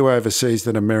this view overseas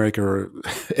that America,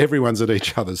 everyone's at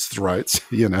each other's throats.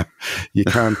 You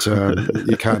can't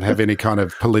have any kind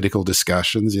of political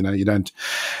discussions. You don't.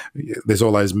 There's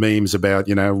all those memes about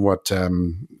what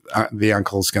the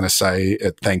uncle's going to say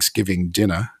at Thanksgiving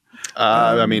dinner.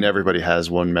 I mean, everybody has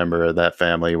one member of that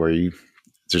family where they're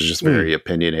just very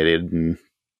opinionated and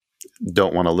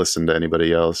don't want to listen to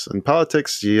anybody else. And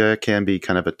politics, can be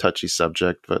kind of a touchy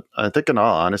subject, but I think in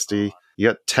all honesty, you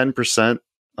got 10%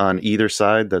 on either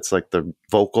side that's like the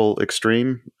vocal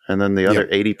extreme, and then the other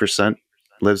 80%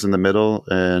 lives in the middle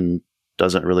and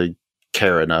doesn't really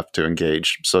care enough to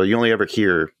engage. So you only ever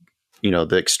hear,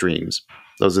 the extremes.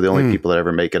 Those are the only people that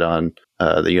ever make it on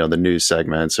the news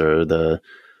segments, or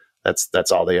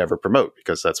that's all they ever promote,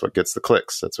 because that's what gets the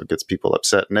clicks. That's what gets people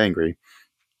upset and angry.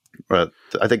 But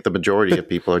I think the majority of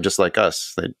people are just like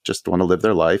us. They just want to live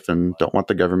their life and don't want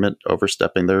the government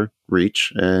overstepping their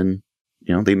reach. And,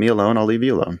 leave me alone, I'll leave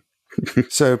you alone.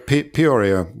 So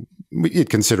Peoria, you'd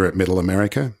consider it middle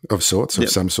America of sorts, of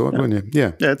some sort, wouldn't you?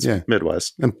 Yeah. It's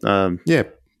Midwest. And,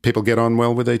 people get on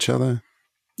well with each other?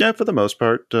 Yeah, for the most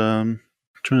part. Trying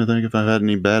to think if I've had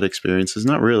any bad experiences.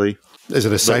 Not really. Is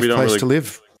it a safe place to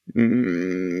live?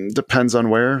 Depends on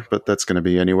where, but that's going to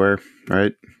be anywhere,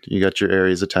 right? You got your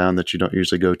areas of town that you don't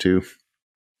usually go to,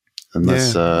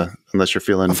 unless you're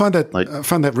feeling. I find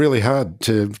that really hard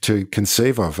to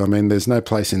conceive of. I mean, there's no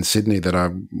place in Sydney that I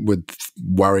would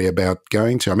worry about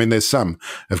going to. I mean, there's some,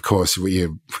 of course, where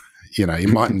you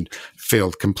mightn't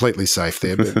feel completely safe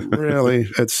there, but really,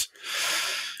 it's.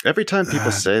 Every time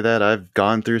people say that, I've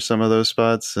gone through some of those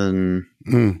spots, and.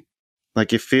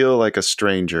 Like, you feel like a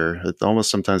stranger. It almost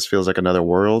sometimes feels like another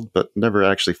world, but never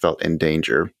actually felt in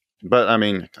danger. But I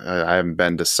mean, I haven't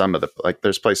been to some of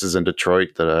there's places in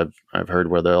Detroit that I've heard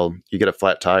where you get a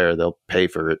flat tire, they'll pay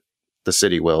for it. The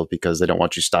city will, because they don't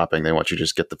want you stopping. They want you to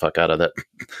just get the fuck out of that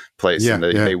place. And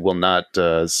they will not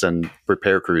send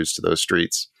repair crews to those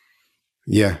streets.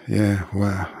 Yeah.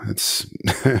 Wow. It's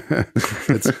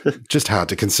just hard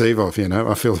to conceive of,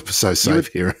 I feel so safe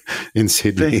here in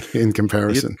Sydney in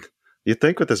comparison. You'd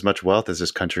think with as much wealth as this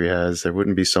country has, there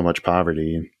wouldn't be so much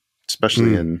poverty,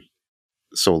 especially in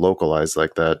so localized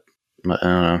like that. I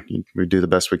don't know. We do the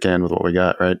best we can with what we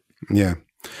got, right? Yeah.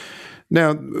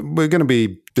 Now,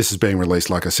 this is being released,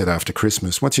 like I said, after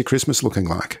Christmas. What's your Christmas looking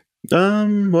like?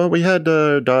 Well, we had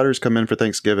daughters come in for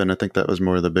Thanksgiving. I think that was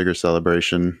more the bigger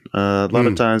celebration. A lot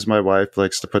of times my wife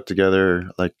likes to put together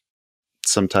like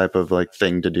some type of like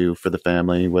thing to do for the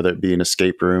family, whether it be an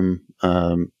escape room.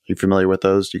 You familiar with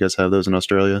those? Do you guys have those in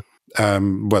Australia?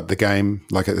 What, the game?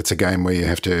 Like it's a game where you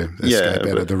have to escape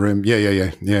out of the room?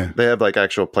 Yeah. They have like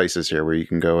actual places here where you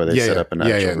can go where they set up an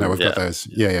actual room. No, we've got those.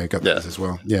 Got those as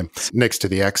well. Yeah. Next to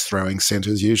the axe throwing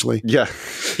centres usually. Yeah,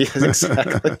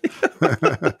 exactly.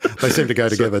 They seem to go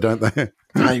together, don't they?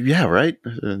 Yeah, right.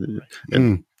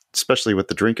 And especially with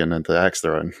the drinking and the axe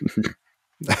throwing.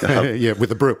 Yeah,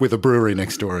 with a brewery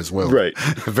next door as well. Right.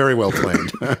 Very well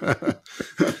planned.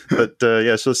 But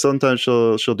so sometimes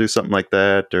she'll do something like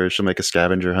that, or she'll make a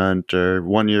scavenger hunt. Or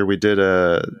one year we did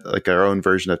our own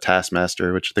version of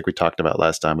Taskmaster, which I think we talked about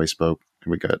last time we spoke.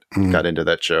 We got into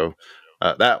that show.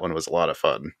 That one was a lot of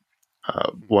fun.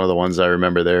 One of the ones I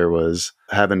remember there was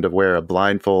having to wear a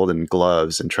blindfold and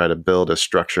gloves and try to build a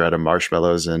structure out of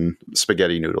marshmallows and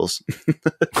spaghetti noodles.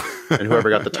 And whoever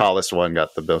got the tallest one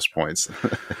got the most points.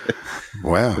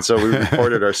 Wow. And so we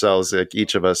recorded ourselves, like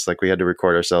each of us, like we had to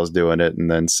record ourselves doing it and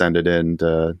then send it in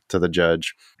to the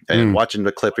judge. And watching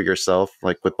the clip of yourself,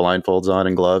 like with blindfolds on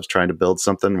and gloves, trying to build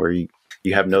something where you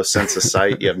have no sense of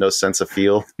sight, you have no sense of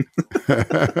feel.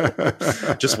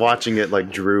 Just watching it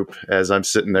like droop as I'm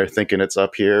sitting there thinking it's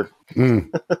up here.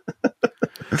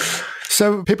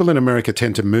 So people in America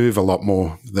tend to move a lot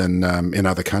more than in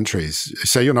other countries.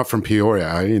 So you're not from Peoria,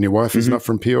 are you? And your wife is not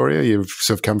from Peoria? You've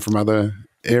sort of come from other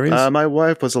areas? My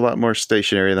wife was a lot more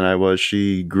stationary than I was.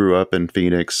 She grew up in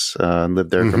Phoenix and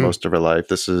lived there for most of her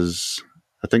life.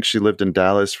 I think she lived in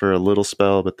Dallas for a little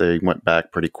spell, but they went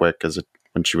back pretty quick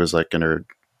when she was like in her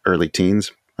early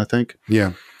teens, I think.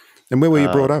 Yeah. And where were you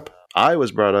brought up? I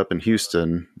was brought up in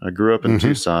Houston. I grew up in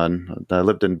Tucson. I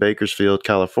lived in Bakersfield,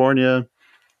 California.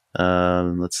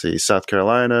 South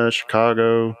Carolina,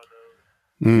 Chicago,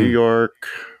 New York,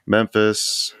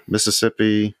 Memphis,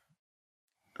 Mississippi.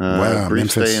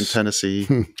 Brief stay in Tennessee.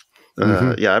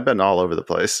 I've been all over the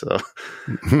place. So,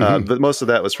 but most of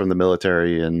that was from the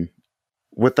military, and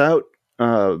without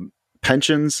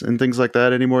pensions and things like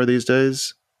that anymore these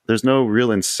days, there's no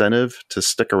real incentive to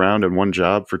stick around in one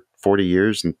job for 40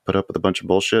 years and put up with a bunch of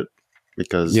bullshit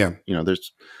because,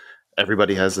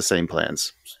 everybody has the same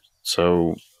plans.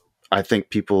 So I think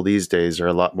people these days are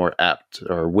a lot more apt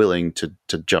or willing to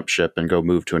jump ship and go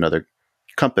move to another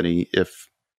company if,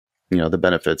 the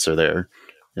benefits are there.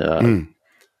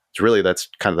 It's really, that's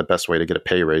kind of the best way to get a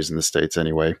pay raise in the States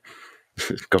anyway.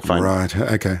 Go find right.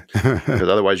 Okay. Because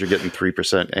otherwise you're getting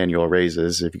 3% annual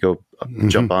raises. If you go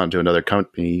jump on to another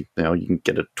company, you can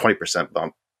get a 20%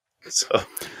 bump. So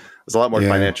there's a lot more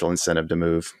financial incentive to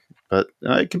move, but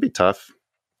it can be tough.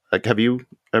 Like, have you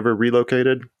ever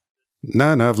relocated?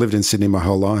 No, I've lived in Sydney my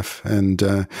whole life. And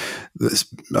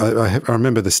I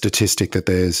remember the statistic that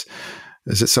is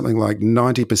it something like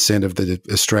 90% of the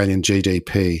Australian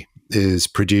GDP is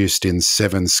produced in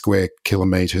 7 square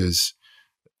kilometres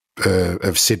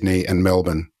of Sydney and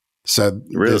Melbourne. So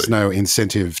there's no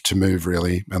incentive to move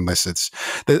really, unless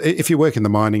if you work in the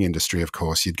mining industry, of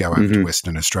course, you'd go over to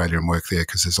Western Australia and work there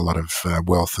because there's a lot of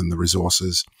wealth and the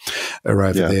resources are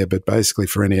over there. But basically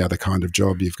for any other kind of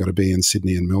job, you've got to be in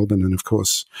Sydney and Melbourne. And of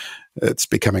course, it's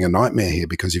becoming a nightmare here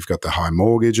because you've got the high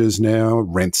mortgages now,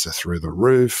 rents are through the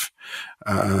roof.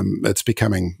 It's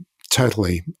becoming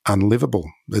totally unlivable.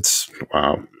 It's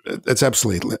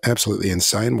absolutely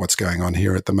insane what's going on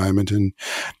here at the moment, and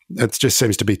it just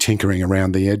seems to be tinkering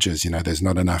around the edges. There's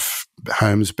not enough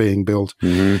homes being built,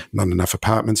 not enough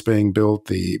apartments being built.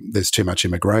 There's too much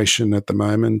immigration at the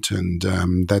moment,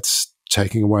 and that's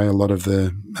taking away a lot of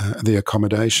the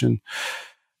accommodation.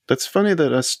 That's funny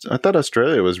that I thought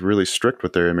Australia was really strict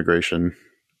with their immigration.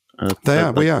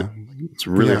 We are. It's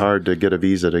really hard to get a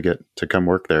visa to come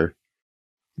work there.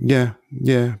 Yeah,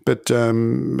 but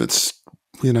it's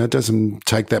it doesn't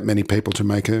take that many people to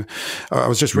make I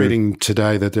was just reading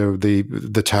today that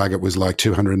the target was like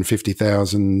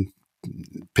 250,000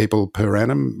 people per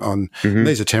annum on.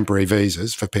 These are temporary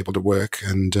visas for people to work,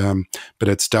 and but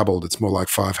it's doubled. It's more like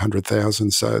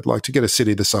 500,000. So I'd like to get a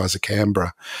city the size of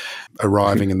Canberra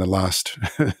arriving in the last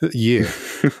year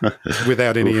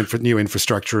without any new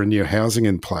infrastructure and new housing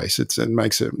in place. It's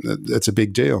a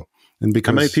big deal. And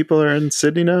because, how many people are in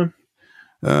Sydney now?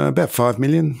 About 5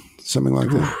 million, something like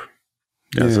that.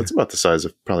 Yeah, so it's about the size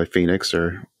of probably Phoenix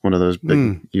or one of those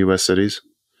big U.S. cities.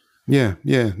 Yeah.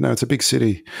 No, it's a big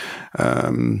city.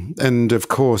 And, of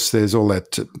course, there's all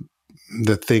that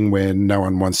the thing where no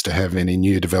one wants to have any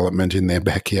new development in their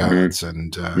backyards.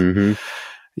 And,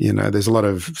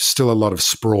 there's still a lot of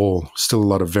sprawl, still a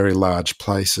lot of very large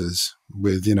places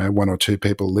with, 1 or 2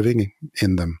 people living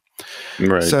in them.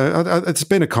 Right. So it's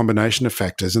been a combination of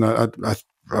factors, and I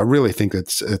I really think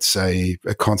it's a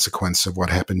consequence of what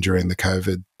happened during the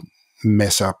COVID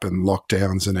mess up and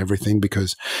lockdowns and everything,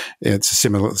 because it's a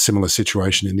similar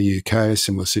situation in the UK, a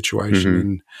similar situation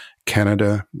in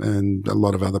Canada and a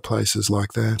lot of other places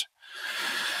like that.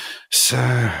 So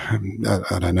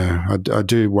I don't know. I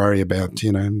do worry about,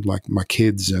 like my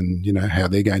kids and, how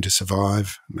they're going to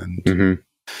survive. And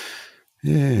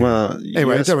yeah. Well,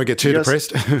 anyway, don't we get too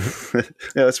depressed? Yeah,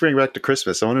 let's bring back to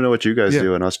Christmas. I want to know what you guys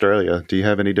do in Australia. Do you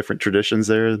have any different traditions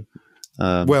there?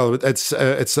 Well, it's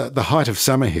the height of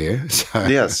summer here. So.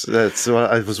 Yes, that's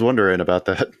what I was wondering about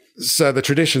that. So the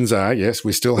traditions are, yes,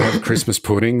 we still have Christmas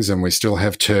puddings and we still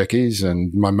have turkeys,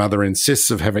 and my mother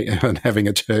insists of having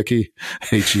a turkey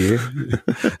each year.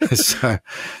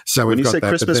 so when you got say that,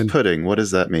 Christmas pudding, what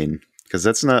does that mean? Because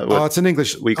that's not what it's an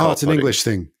English. We call it's an English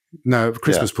thing. No,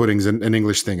 Christmas pudding's an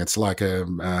English thing. It's like a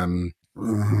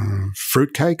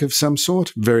fruit cake of some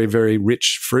sort, very, very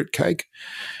rich fruit cake.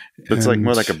 It's like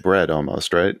more like a bread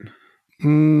almost, right?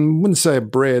 Wouldn't say a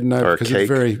bread, no, or because a cake. it's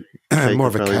very more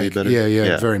of a cake.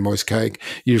 Yeah, very moist cake.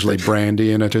 Usually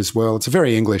brandy in it as well. It's a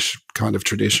very English kind of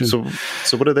tradition. So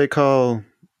what do they call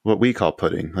what we call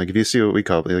pudding? Like if you see what we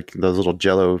call like those little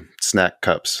Jello snack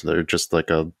cups, they're just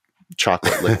like a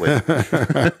chocolate liquid.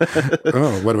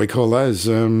 Oh, what do we call those?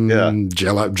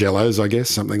 Jellos, I guess,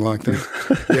 something like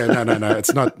that. Yeah, no.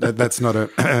 It's not. That's not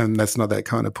that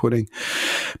kind of pudding.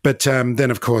 But then,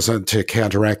 of course, to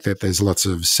counteract that, there's lots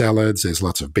of salads, there's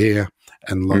lots of beer,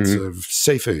 and lots of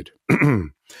seafood.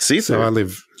 Seafood. So I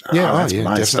live. That's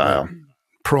my definitely. style.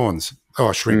 Prawns.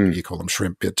 Oh, shrimp. You call them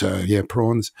shrimp, but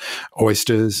prawns,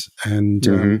 oysters,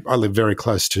 and I live very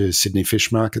close to Sydney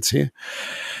fish markets here.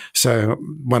 So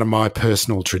one of my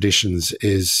personal traditions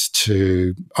is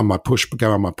to go on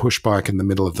my push bike in the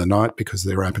middle of the night, because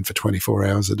they're open for 24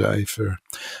 hours a day for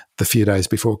the few days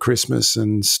before Christmas,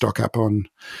 and stock up on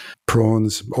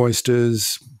prawns,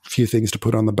 oysters, a few things to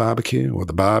put on the barbecue, or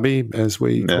the barbie as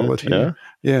we call it here.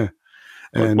 Yeah.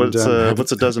 And what's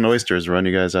a dozen oysters run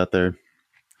you guys out there?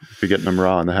 If you're getting them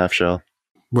raw in the half shell.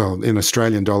 Well, in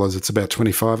Australian dollars, it's about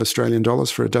 25 Australian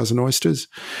dollars for a dozen oysters,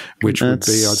 which would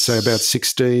be, I'd say, about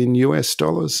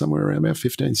 $16, somewhere around about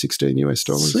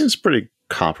 $15-16. Seems pretty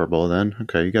comparable then.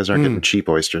 Okay, you guys aren't getting cheap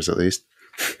oysters at least.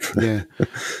 Yeah.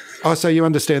 Oh, so you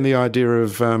understand the idea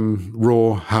of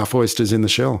raw half oysters in the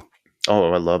shell?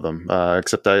 Oh, I love them.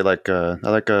 Except I like a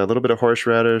little bit of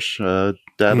horseradish,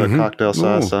 dab a cocktail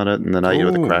sauce on it, and then I eat it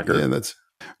with a cracker. Yeah, that's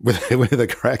with a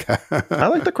cracker. I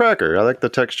like the cracker. I like the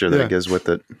texture that it gives with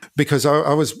it. Because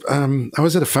I was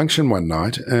at a function one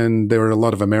night, and there were a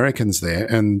lot of Americans there,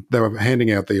 and they were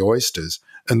handing out the oysters,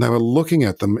 and they were looking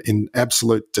at them in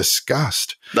absolute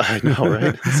disgust. I know,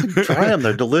 right? It's like, try them;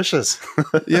 they're delicious.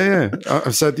 Yeah.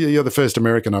 So you're the first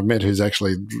American I've met who's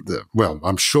actually.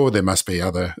 I'm sure there must be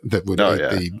other that would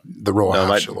eat the raw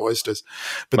half-shell oysters.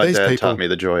 But my these dad people taught me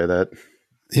the joy of that.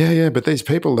 Yeah. But these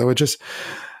people, they were just.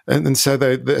 And so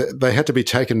they had to be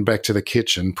taken back to the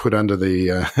kitchen, put under the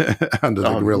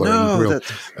griller and grill.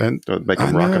 And make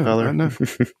them Rockefeller. I know.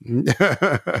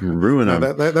 Ruin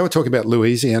them. They were talking about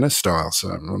Louisiana style, so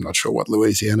I'm not sure what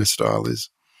Louisiana style is.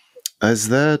 Is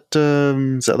that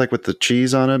like with the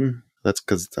cheese on them? That's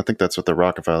because I think that's what the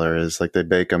Rockefeller is. Like they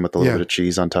bake them with a little bit of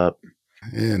cheese on top.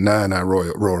 Yeah, no,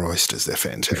 raw oysters. They're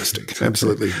fantastic.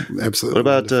 Absolutely. What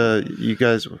about you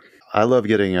guys? I love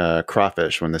getting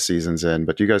crawfish when the season's in,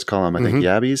 but you guys call them, I think,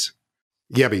 yabbies?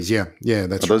 Yabbies, yeah,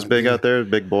 that's right. Are those big out there,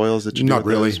 big boils that you do? Not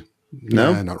really. Those?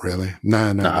 No, not really. No,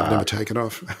 I've never taken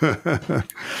off.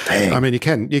 Dang. I mean, you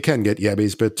can get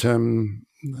yabbies, but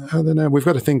I don't know. We've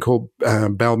got a thing called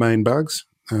Balmain bugs.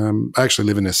 I actually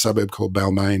live in a suburb called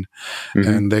Balmain,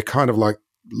 and they're kind of like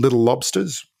little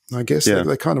lobsters, I guess. Yeah.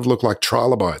 They kind of look like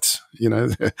trilobites,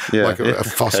 like a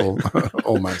fossil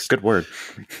almost. Good word.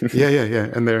 Yeah.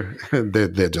 And they're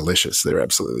delicious. They're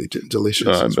absolutely delicious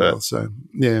as well. So,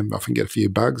 I often get a few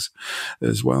bugs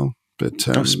as well. But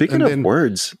speaking of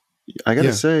words, I got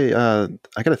to say, I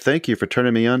got to thank you for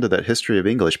turning me on to that History of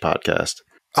English podcast.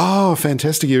 Oh,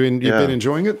 fantastic. You've been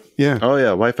enjoying it? Yeah. Oh,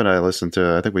 yeah. Wife and I listened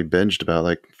to, I think we binged about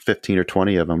like 15 or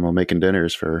 20 of them while making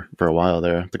dinners for a while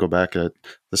there. I have to go back at it.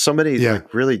 There's so many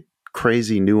like really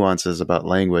crazy nuances about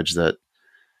language that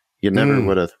you never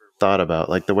would have thought about.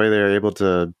 Like the way they're able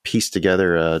to piece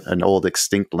together an old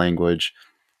extinct language,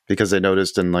 because they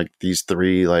noticed in like these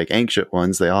three like ancient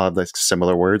ones, they all have like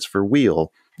similar words for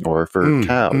wheel or for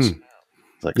cows.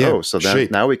 Like, so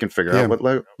now we can figure out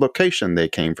what location they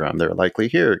came from. They're likely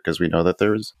here because we know that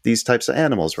there's these types of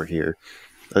animals were here.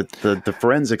 The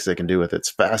forensics they can do with it's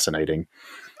fascinating.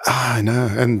 I know.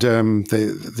 And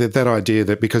that idea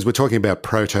that because we're talking about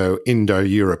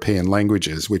Proto-Indo-European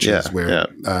languages, which is where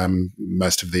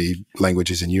most of the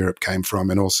languages in Europe came from,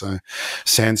 and also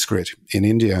Sanskrit in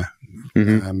India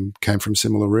came from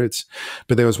similar roots.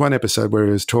 But there was one episode where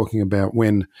he was talking about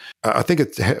when, I think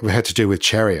it had to do with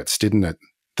chariots, didn't it?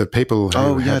 The people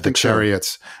who had the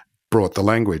chariots brought the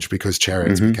language because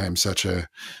chariots became such an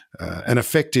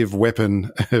effective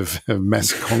weapon of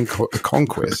mass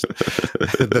conquest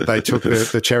that they took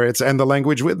the chariots and the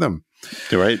language with them.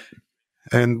 Right.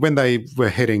 And when they were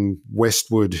heading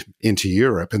westward into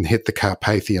Europe and hit the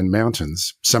Carpathian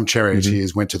Mountains, some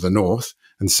charioteers went to the north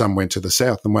and some went to the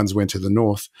south. The ones went to the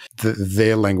north,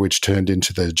 their language turned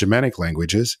into the Germanic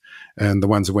languages, and the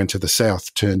ones that went to the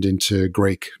south turned into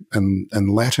Greek and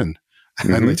Latin.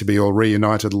 Only to be all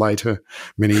reunited later,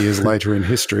 many years later in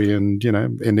history, and,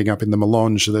 ending up in the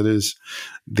melange that is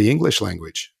the English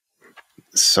language.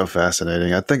 So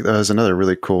fascinating. I think that was another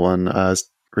really cool one. I was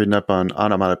reading up on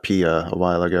onomatopoeia a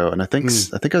while ago, and I think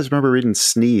I remember reading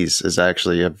sneeze is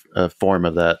actually a form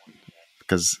of that,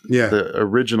 because the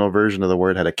original version of the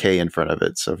word had a K in front of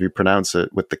it. So if you pronounce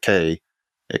it with the K,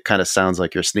 it kind of sounds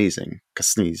like you're sneezing.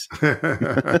 Sneeze.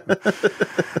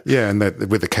 Yeah, and that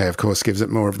with the K, of course, gives it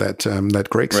more of that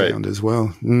Greek sound as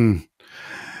well.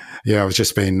 Yeah, I was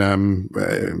just been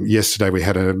yesterday. We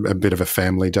had a bit of a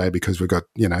family day because we've got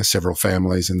several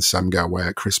families, and some go away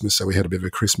at Christmas, so we had a bit of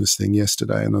a Christmas thing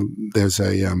yesterday. And there's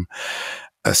a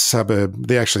suburb,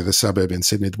 the suburb in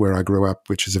Sydney where I grew up,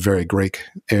 which is a very Greek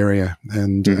area,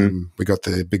 and we got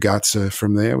the bigatsa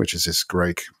from there, which is this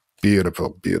Greek.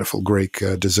 Beautiful, beautiful Greek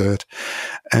dessert.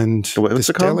 And what's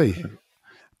it called? Deli,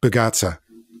 bigatsa.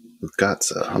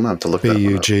 Bigatsa. I'm going to have to look that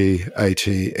one up.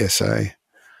 Bugatsa.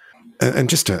 And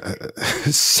just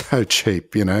so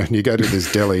cheap, and you go to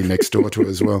this deli next door to it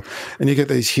as well, and you get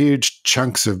these huge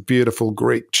chunks of beautiful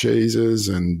Greek cheeses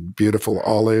and beautiful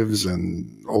olives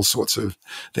and all sorts of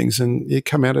things. And you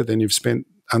come out of there and you've spent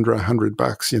under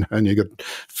 $100, and you got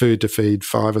food to feed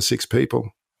 5 or 6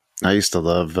 people. I used to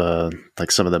love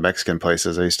like some of the Mexican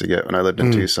places I used to get when I lived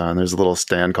in Tucson. There's a little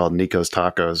stand called Nico's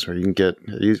Tacos where you can get,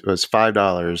 it was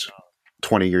 $5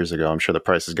 20 years ago. I'm sure the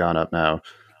price has gone up now.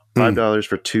 $5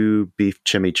 for 2 beef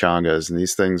chimichangas, and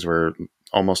these things were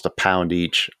almost a pound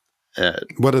each.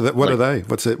 What are they?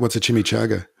 What's a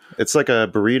chimichanga? It's like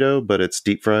a burrito, but it's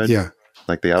deep fried. Yeah,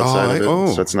 like the outside of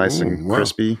it, so it's nice and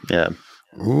crispy. Yeah.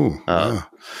 Ooh,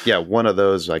 yeah, one of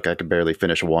those, like I could barely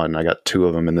finish one. I got 2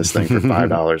 of them in this thing for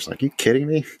 $5. Like, you kidding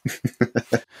me?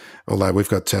 Although we've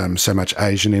got so much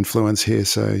Asian influence here,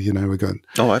 so we've got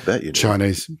I bet you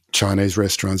do. Chinese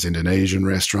restaurants, Indonesian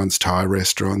restaurants, Thai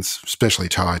restaurants, especially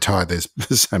Thai. There's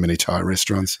so many Thai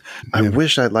restaurants. I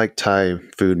wish I liked Thai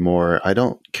food more. I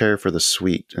don't care for the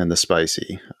sweet and the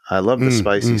spicy. I love the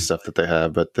spicy stuff that they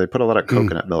have, but they put a lot of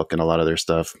coconut milk in a lot of their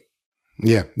stuff.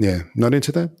 Yeah, not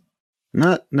into that.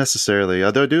 Not necessarily,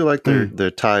 although I do like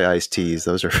their Thai iced teas.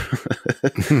 Those are, I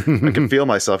can feel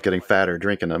myself getting fatter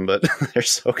drinking them, but they're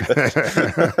so good.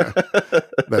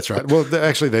 That's right. Well,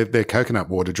 actually, their coconut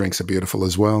water drinks are beautiful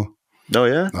as well. Oh,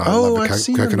 yeah? I've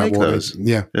seen them make those.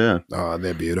 Yeah. Yeah. Oh,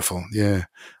 they're beautiful. Yeah.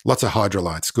 Lots of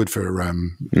hydrolytes. Good for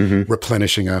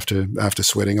replenishing after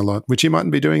sweating a lot, which you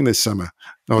mightn't be doing this summer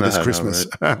or this Christmas.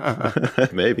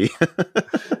 Right. Maybe.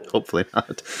 Hopefully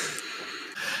not.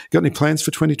 Got any plans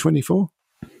for 2024?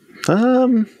 I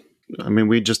mean,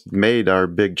 we just made our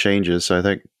big changes. So I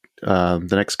think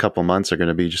the next couple months are going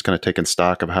to be just kind of taking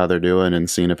stock of how they're doing and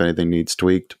seeing if anything needs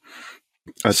tweaked.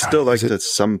 I'd still like to at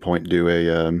some point do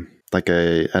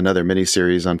another mini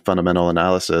series on fundamental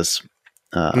analysis.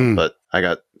 But I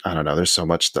don't know, there's so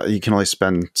much stuff. You can only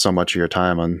spend so much of your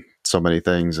time on so many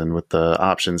things. And with the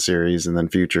option series and then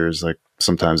futures, like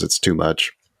sometimes it's too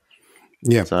much.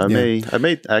 Yeah. So I may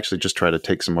actually just try to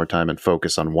take some more time and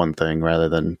focus on one thing rather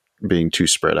than being too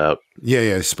spread out.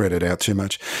 Yeah, spread it out too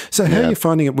much. So how are you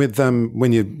finding it with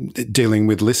when you're dealing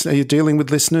with listeners? Are you dealing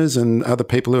with listeners and other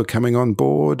people who are coming on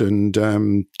board and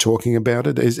talking about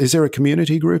it? Is there a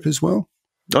community group as well?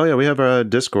 Oh yeah, we have a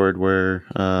Discord where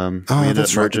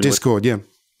that's right, Discord.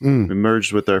 We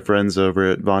merged with our friends over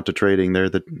at Vanta Trading. They're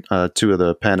the 2 of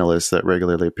the panelists that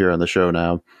regularly appear on the show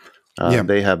now.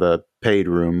 They have a paid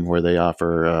room where they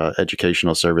offer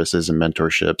educational services and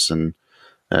mentorships and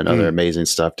other amazing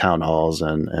stuff, town halls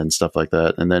and stuff like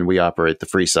that. And then we operate the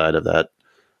free side of that.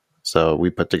 So we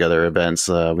put together events.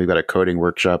 We've got a coding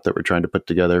workshop that we're trying to put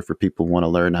together for people who want to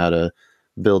learn how to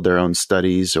build their own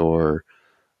studies or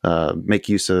make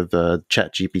use of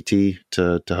ChatGPT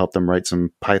to help them write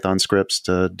some Python scripts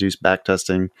to do back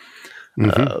testing.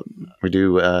 We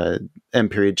do M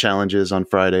period challenges on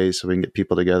Fridays so we can get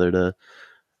people together to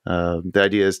The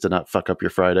idea is to not fuck up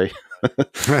your Friday.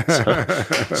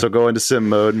 so go into sim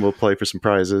mode and we'll play for some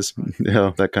prizes,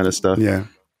 that kind of stuff. Yeah.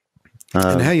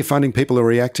 And how are you finding people are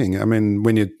reacting? I mean,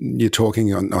 when you're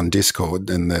talking on Discord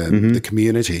and the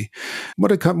community,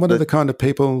 what are the kind of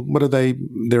people? What are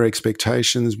their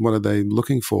expectations? What are they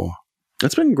looking for?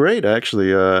 It's been great,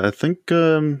 actually. I think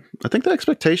the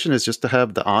expectation is just to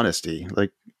have the honesty,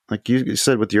 like you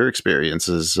said with your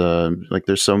experiences. Like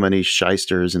there's so many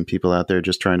shysters and people out there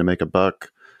just trying to make a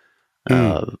buck.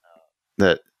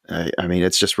 That I mean,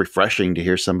 it's just refreshing to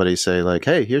hear somebody say like,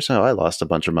 "Hey, here's how I lost a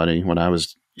bunch of money when I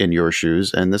was in your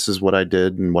shoes, and this is what I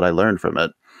did and what I learned from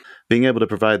it." Being able to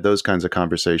provide those kinds of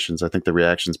conversations, I think the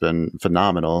reaction's been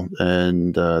phenomenal,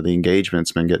 and the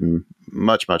engagement's been getting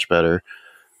much, much better.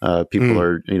 People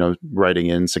are, writing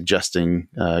in, suggesting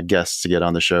guests to get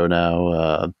on the show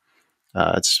now.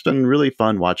 It's been really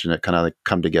fun watching it kind of like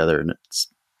come together, and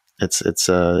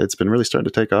it's been really starting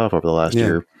to take off over the last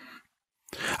year.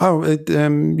 Oh,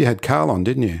 you had Carl on,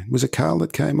 didn't you? Was it Carl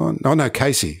that came on? Oh no,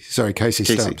 Casey. Sorry, Casey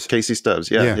Stubbs. Casey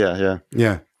Stubbs. Yeah.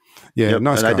 Yep.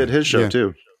 Nice guy. I did his show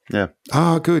too. Yeah.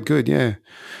 Oh, good.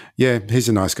 Yeah. He's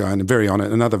a nice guy and very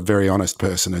honest. Another very honest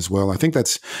person as well. I think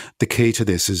that's the key to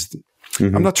this. Is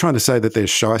I'm not trying to say that they're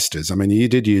shysters. I mean, you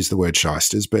did use the word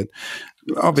shysters, but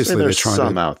obviously there's they're trying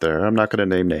some out there. I'm not going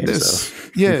to name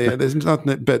names. There's not,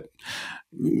 but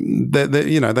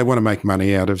they want to make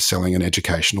money out of selling an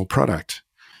educational product.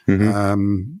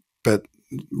 But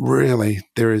really,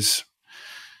 there is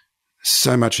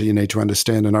so much that you need to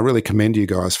understand, and I really commend you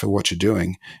guys for what you're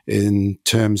doing in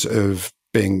terms of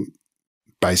being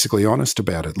basically honest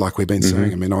about it. Like we've been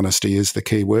saying, I mean, honesty is the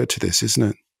key word to this,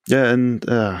 isn't it? Yeah, and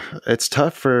it's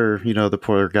tough for, the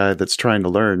poor guy that's trying to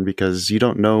learn because you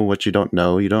don't know what you don't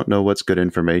know. You don't know what's good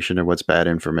information or what's bad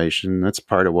information. That's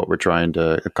part of what we're trying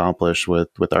to accomplish with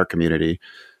our community,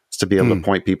 is to be able to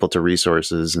point people to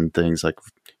resources and things like,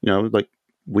 like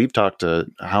we've talked to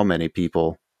how many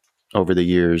people over the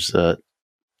years that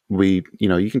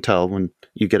you can tell when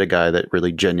you get a guy that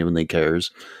really genuinely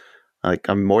cares. Like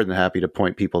I'm more than happy to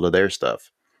point people to their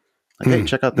stuff. Like, hey,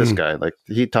 check out this guy. Like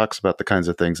he talks about the kinds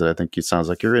of things that I think it sounds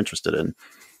like you're interested in.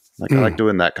 Like I like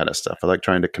doing that kind of stuff. I like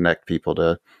trying to connect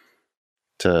people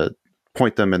to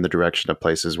point them in the direction of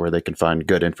places where they can find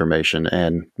good information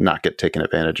and not get taken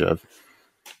advantage of.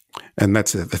 And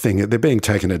that's the thing. They're being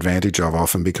taken advantage of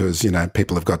often because,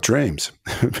 people have got dreams.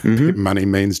 Money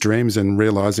means dreams and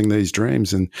realizing these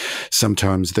dreams. And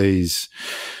sometimes these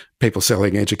people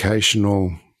selling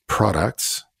educational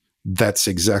products, that's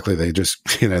exactly, they just,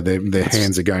 their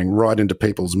hands are going right into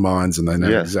people's minds and they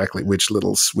know exactly which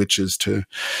little switches to,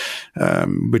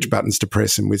 which buttons to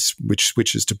press and which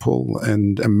switches to pull,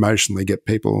 and emotionally get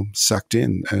people sucked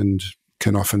in, and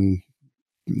can often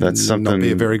not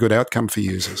be a very good outcome for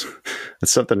users.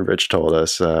 That's something Rich told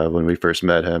us when we first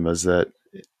met him, is that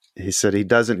he said he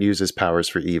doesn't use his powers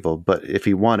for evil, but if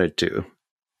he wanted to,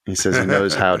 he says he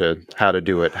knows how to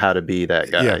do it, how to be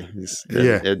that guy.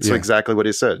 It's exactly what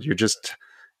he said.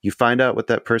 You find out what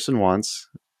that person wants,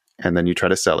 and then you try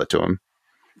to sell it to him.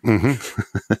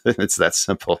 It's that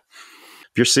simple.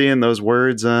 If you're seeing those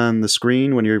words on the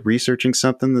screen when you're researching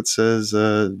something that says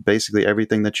basically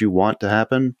everything that you want to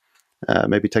happen,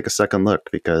 maybe take a second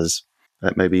look, because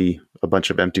that may be a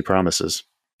bunch of empty promises.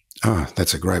 Oh,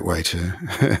 that's a great way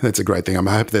that's a great thing.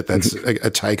 I hope that that's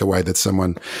a takeaway that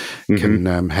someone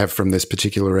can have from this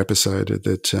particular episode,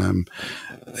 that,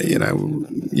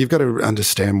 you've got to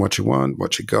understand what you want,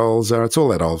 what your goals are. It's all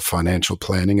that old financial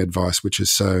planning advice, which is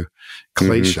so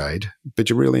cliched, but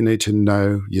you really need to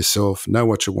know yourself, know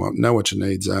what you want, know what your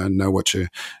needs are, and know what you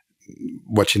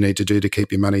need to do to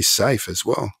keep your money safe as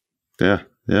well. Yeah.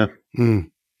 Yeah.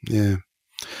 Yeah.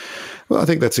 Well, I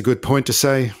think that's a good point to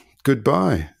say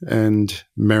goodbye and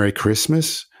Merry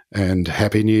Christmas and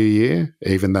Happy New Year,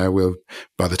 even though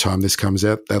by the time this comes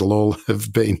out, that'll all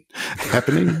have been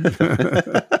happening.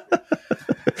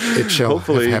 It shall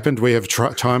have happened. We have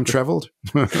time traveled.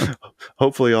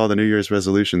 Hopefully all the New Year's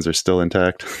resolutions are still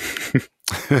intact.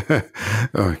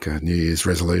 Oh, God, New Year's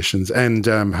resolutions. And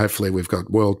hopefully we've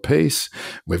got world peace.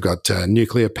 We've got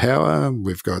nuclear power.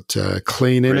 We've got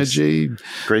clean energy.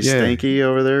 Grace Stanky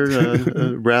over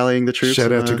there rallying the troops.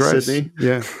 Shout out to Grace. Sydney.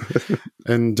 Yeah.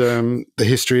 And the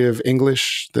history of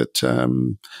English, that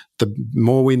the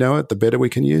more we know it, the better we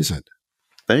can use it.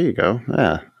 There you go.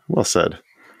 Yeah, well said.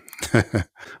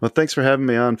 Well, thanks for having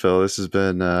me on, Phil. This has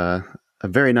been a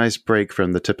very nice break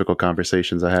from the typical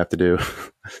conversations I have to do.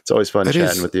 It's always fun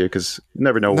chatting with you because you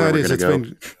never know where we're going to go.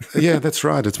 Yeah, that's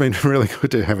right. It's been really good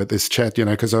to have this chat,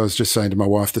 because I was just saying to my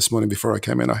wife this morning before I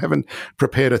came in, I haven't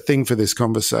prepared a thing for this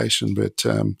conversation, but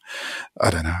I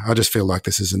don't know. I just feel like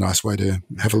this is a nice way to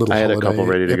have a little holiday. I had a couple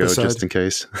ready to episode. Go just in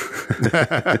case.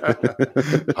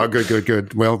 Oh,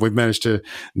 good. Well, we've managed to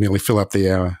nearly fill up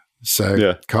the hour. So,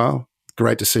 yeah. Kyle,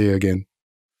 great to see you again.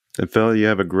 And Phil, you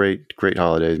have a great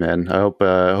holidays, man. I hope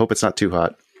it's not too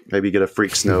hot. Maybe you get a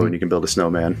freak snow and you can build a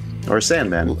snowman or a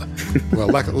sandman. Well,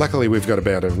 luckily we've got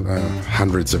about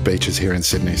hundreds of beaches here in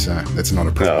Sydney, so that's not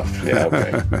a problem. Oh, yeah,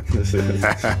 okay.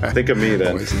 Think of me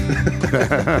then.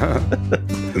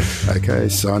 Okay,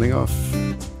 signing off.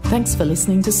 Thanks for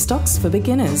listening to Stocks for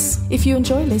Beginners. If you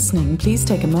enjoy listening, please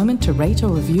take a moment to rate or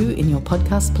review in your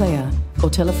podcast player, or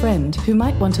tell a friend who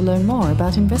might want to learn more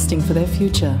about investing for their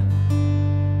future.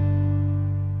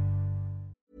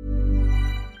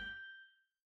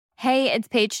 Hey, it's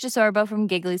Paige DeSorbo from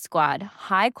Giggly Squad.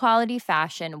 High quality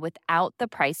fashion without the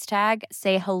price tag.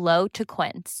 Say hello to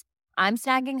Quince. I'm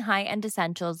snagging high-end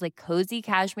essentials like cozy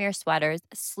cashmere sweaters,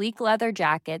 sleek leather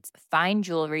jackets, fine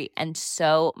jewelry, and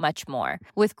so much more.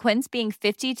 With Quince being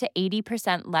 50 to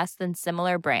 80% less than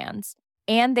similar brands.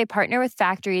 And they partner with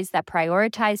factories that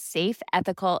prioritize safe,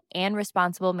 ethical, and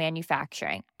responsible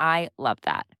manufacturing. I love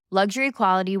that. Luxury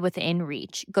quality within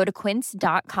reach. Go to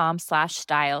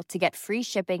quince.com/style to get free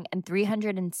shipping and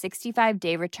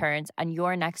 365-day returns on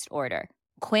your next order.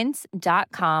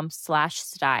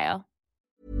 Quince.com/style.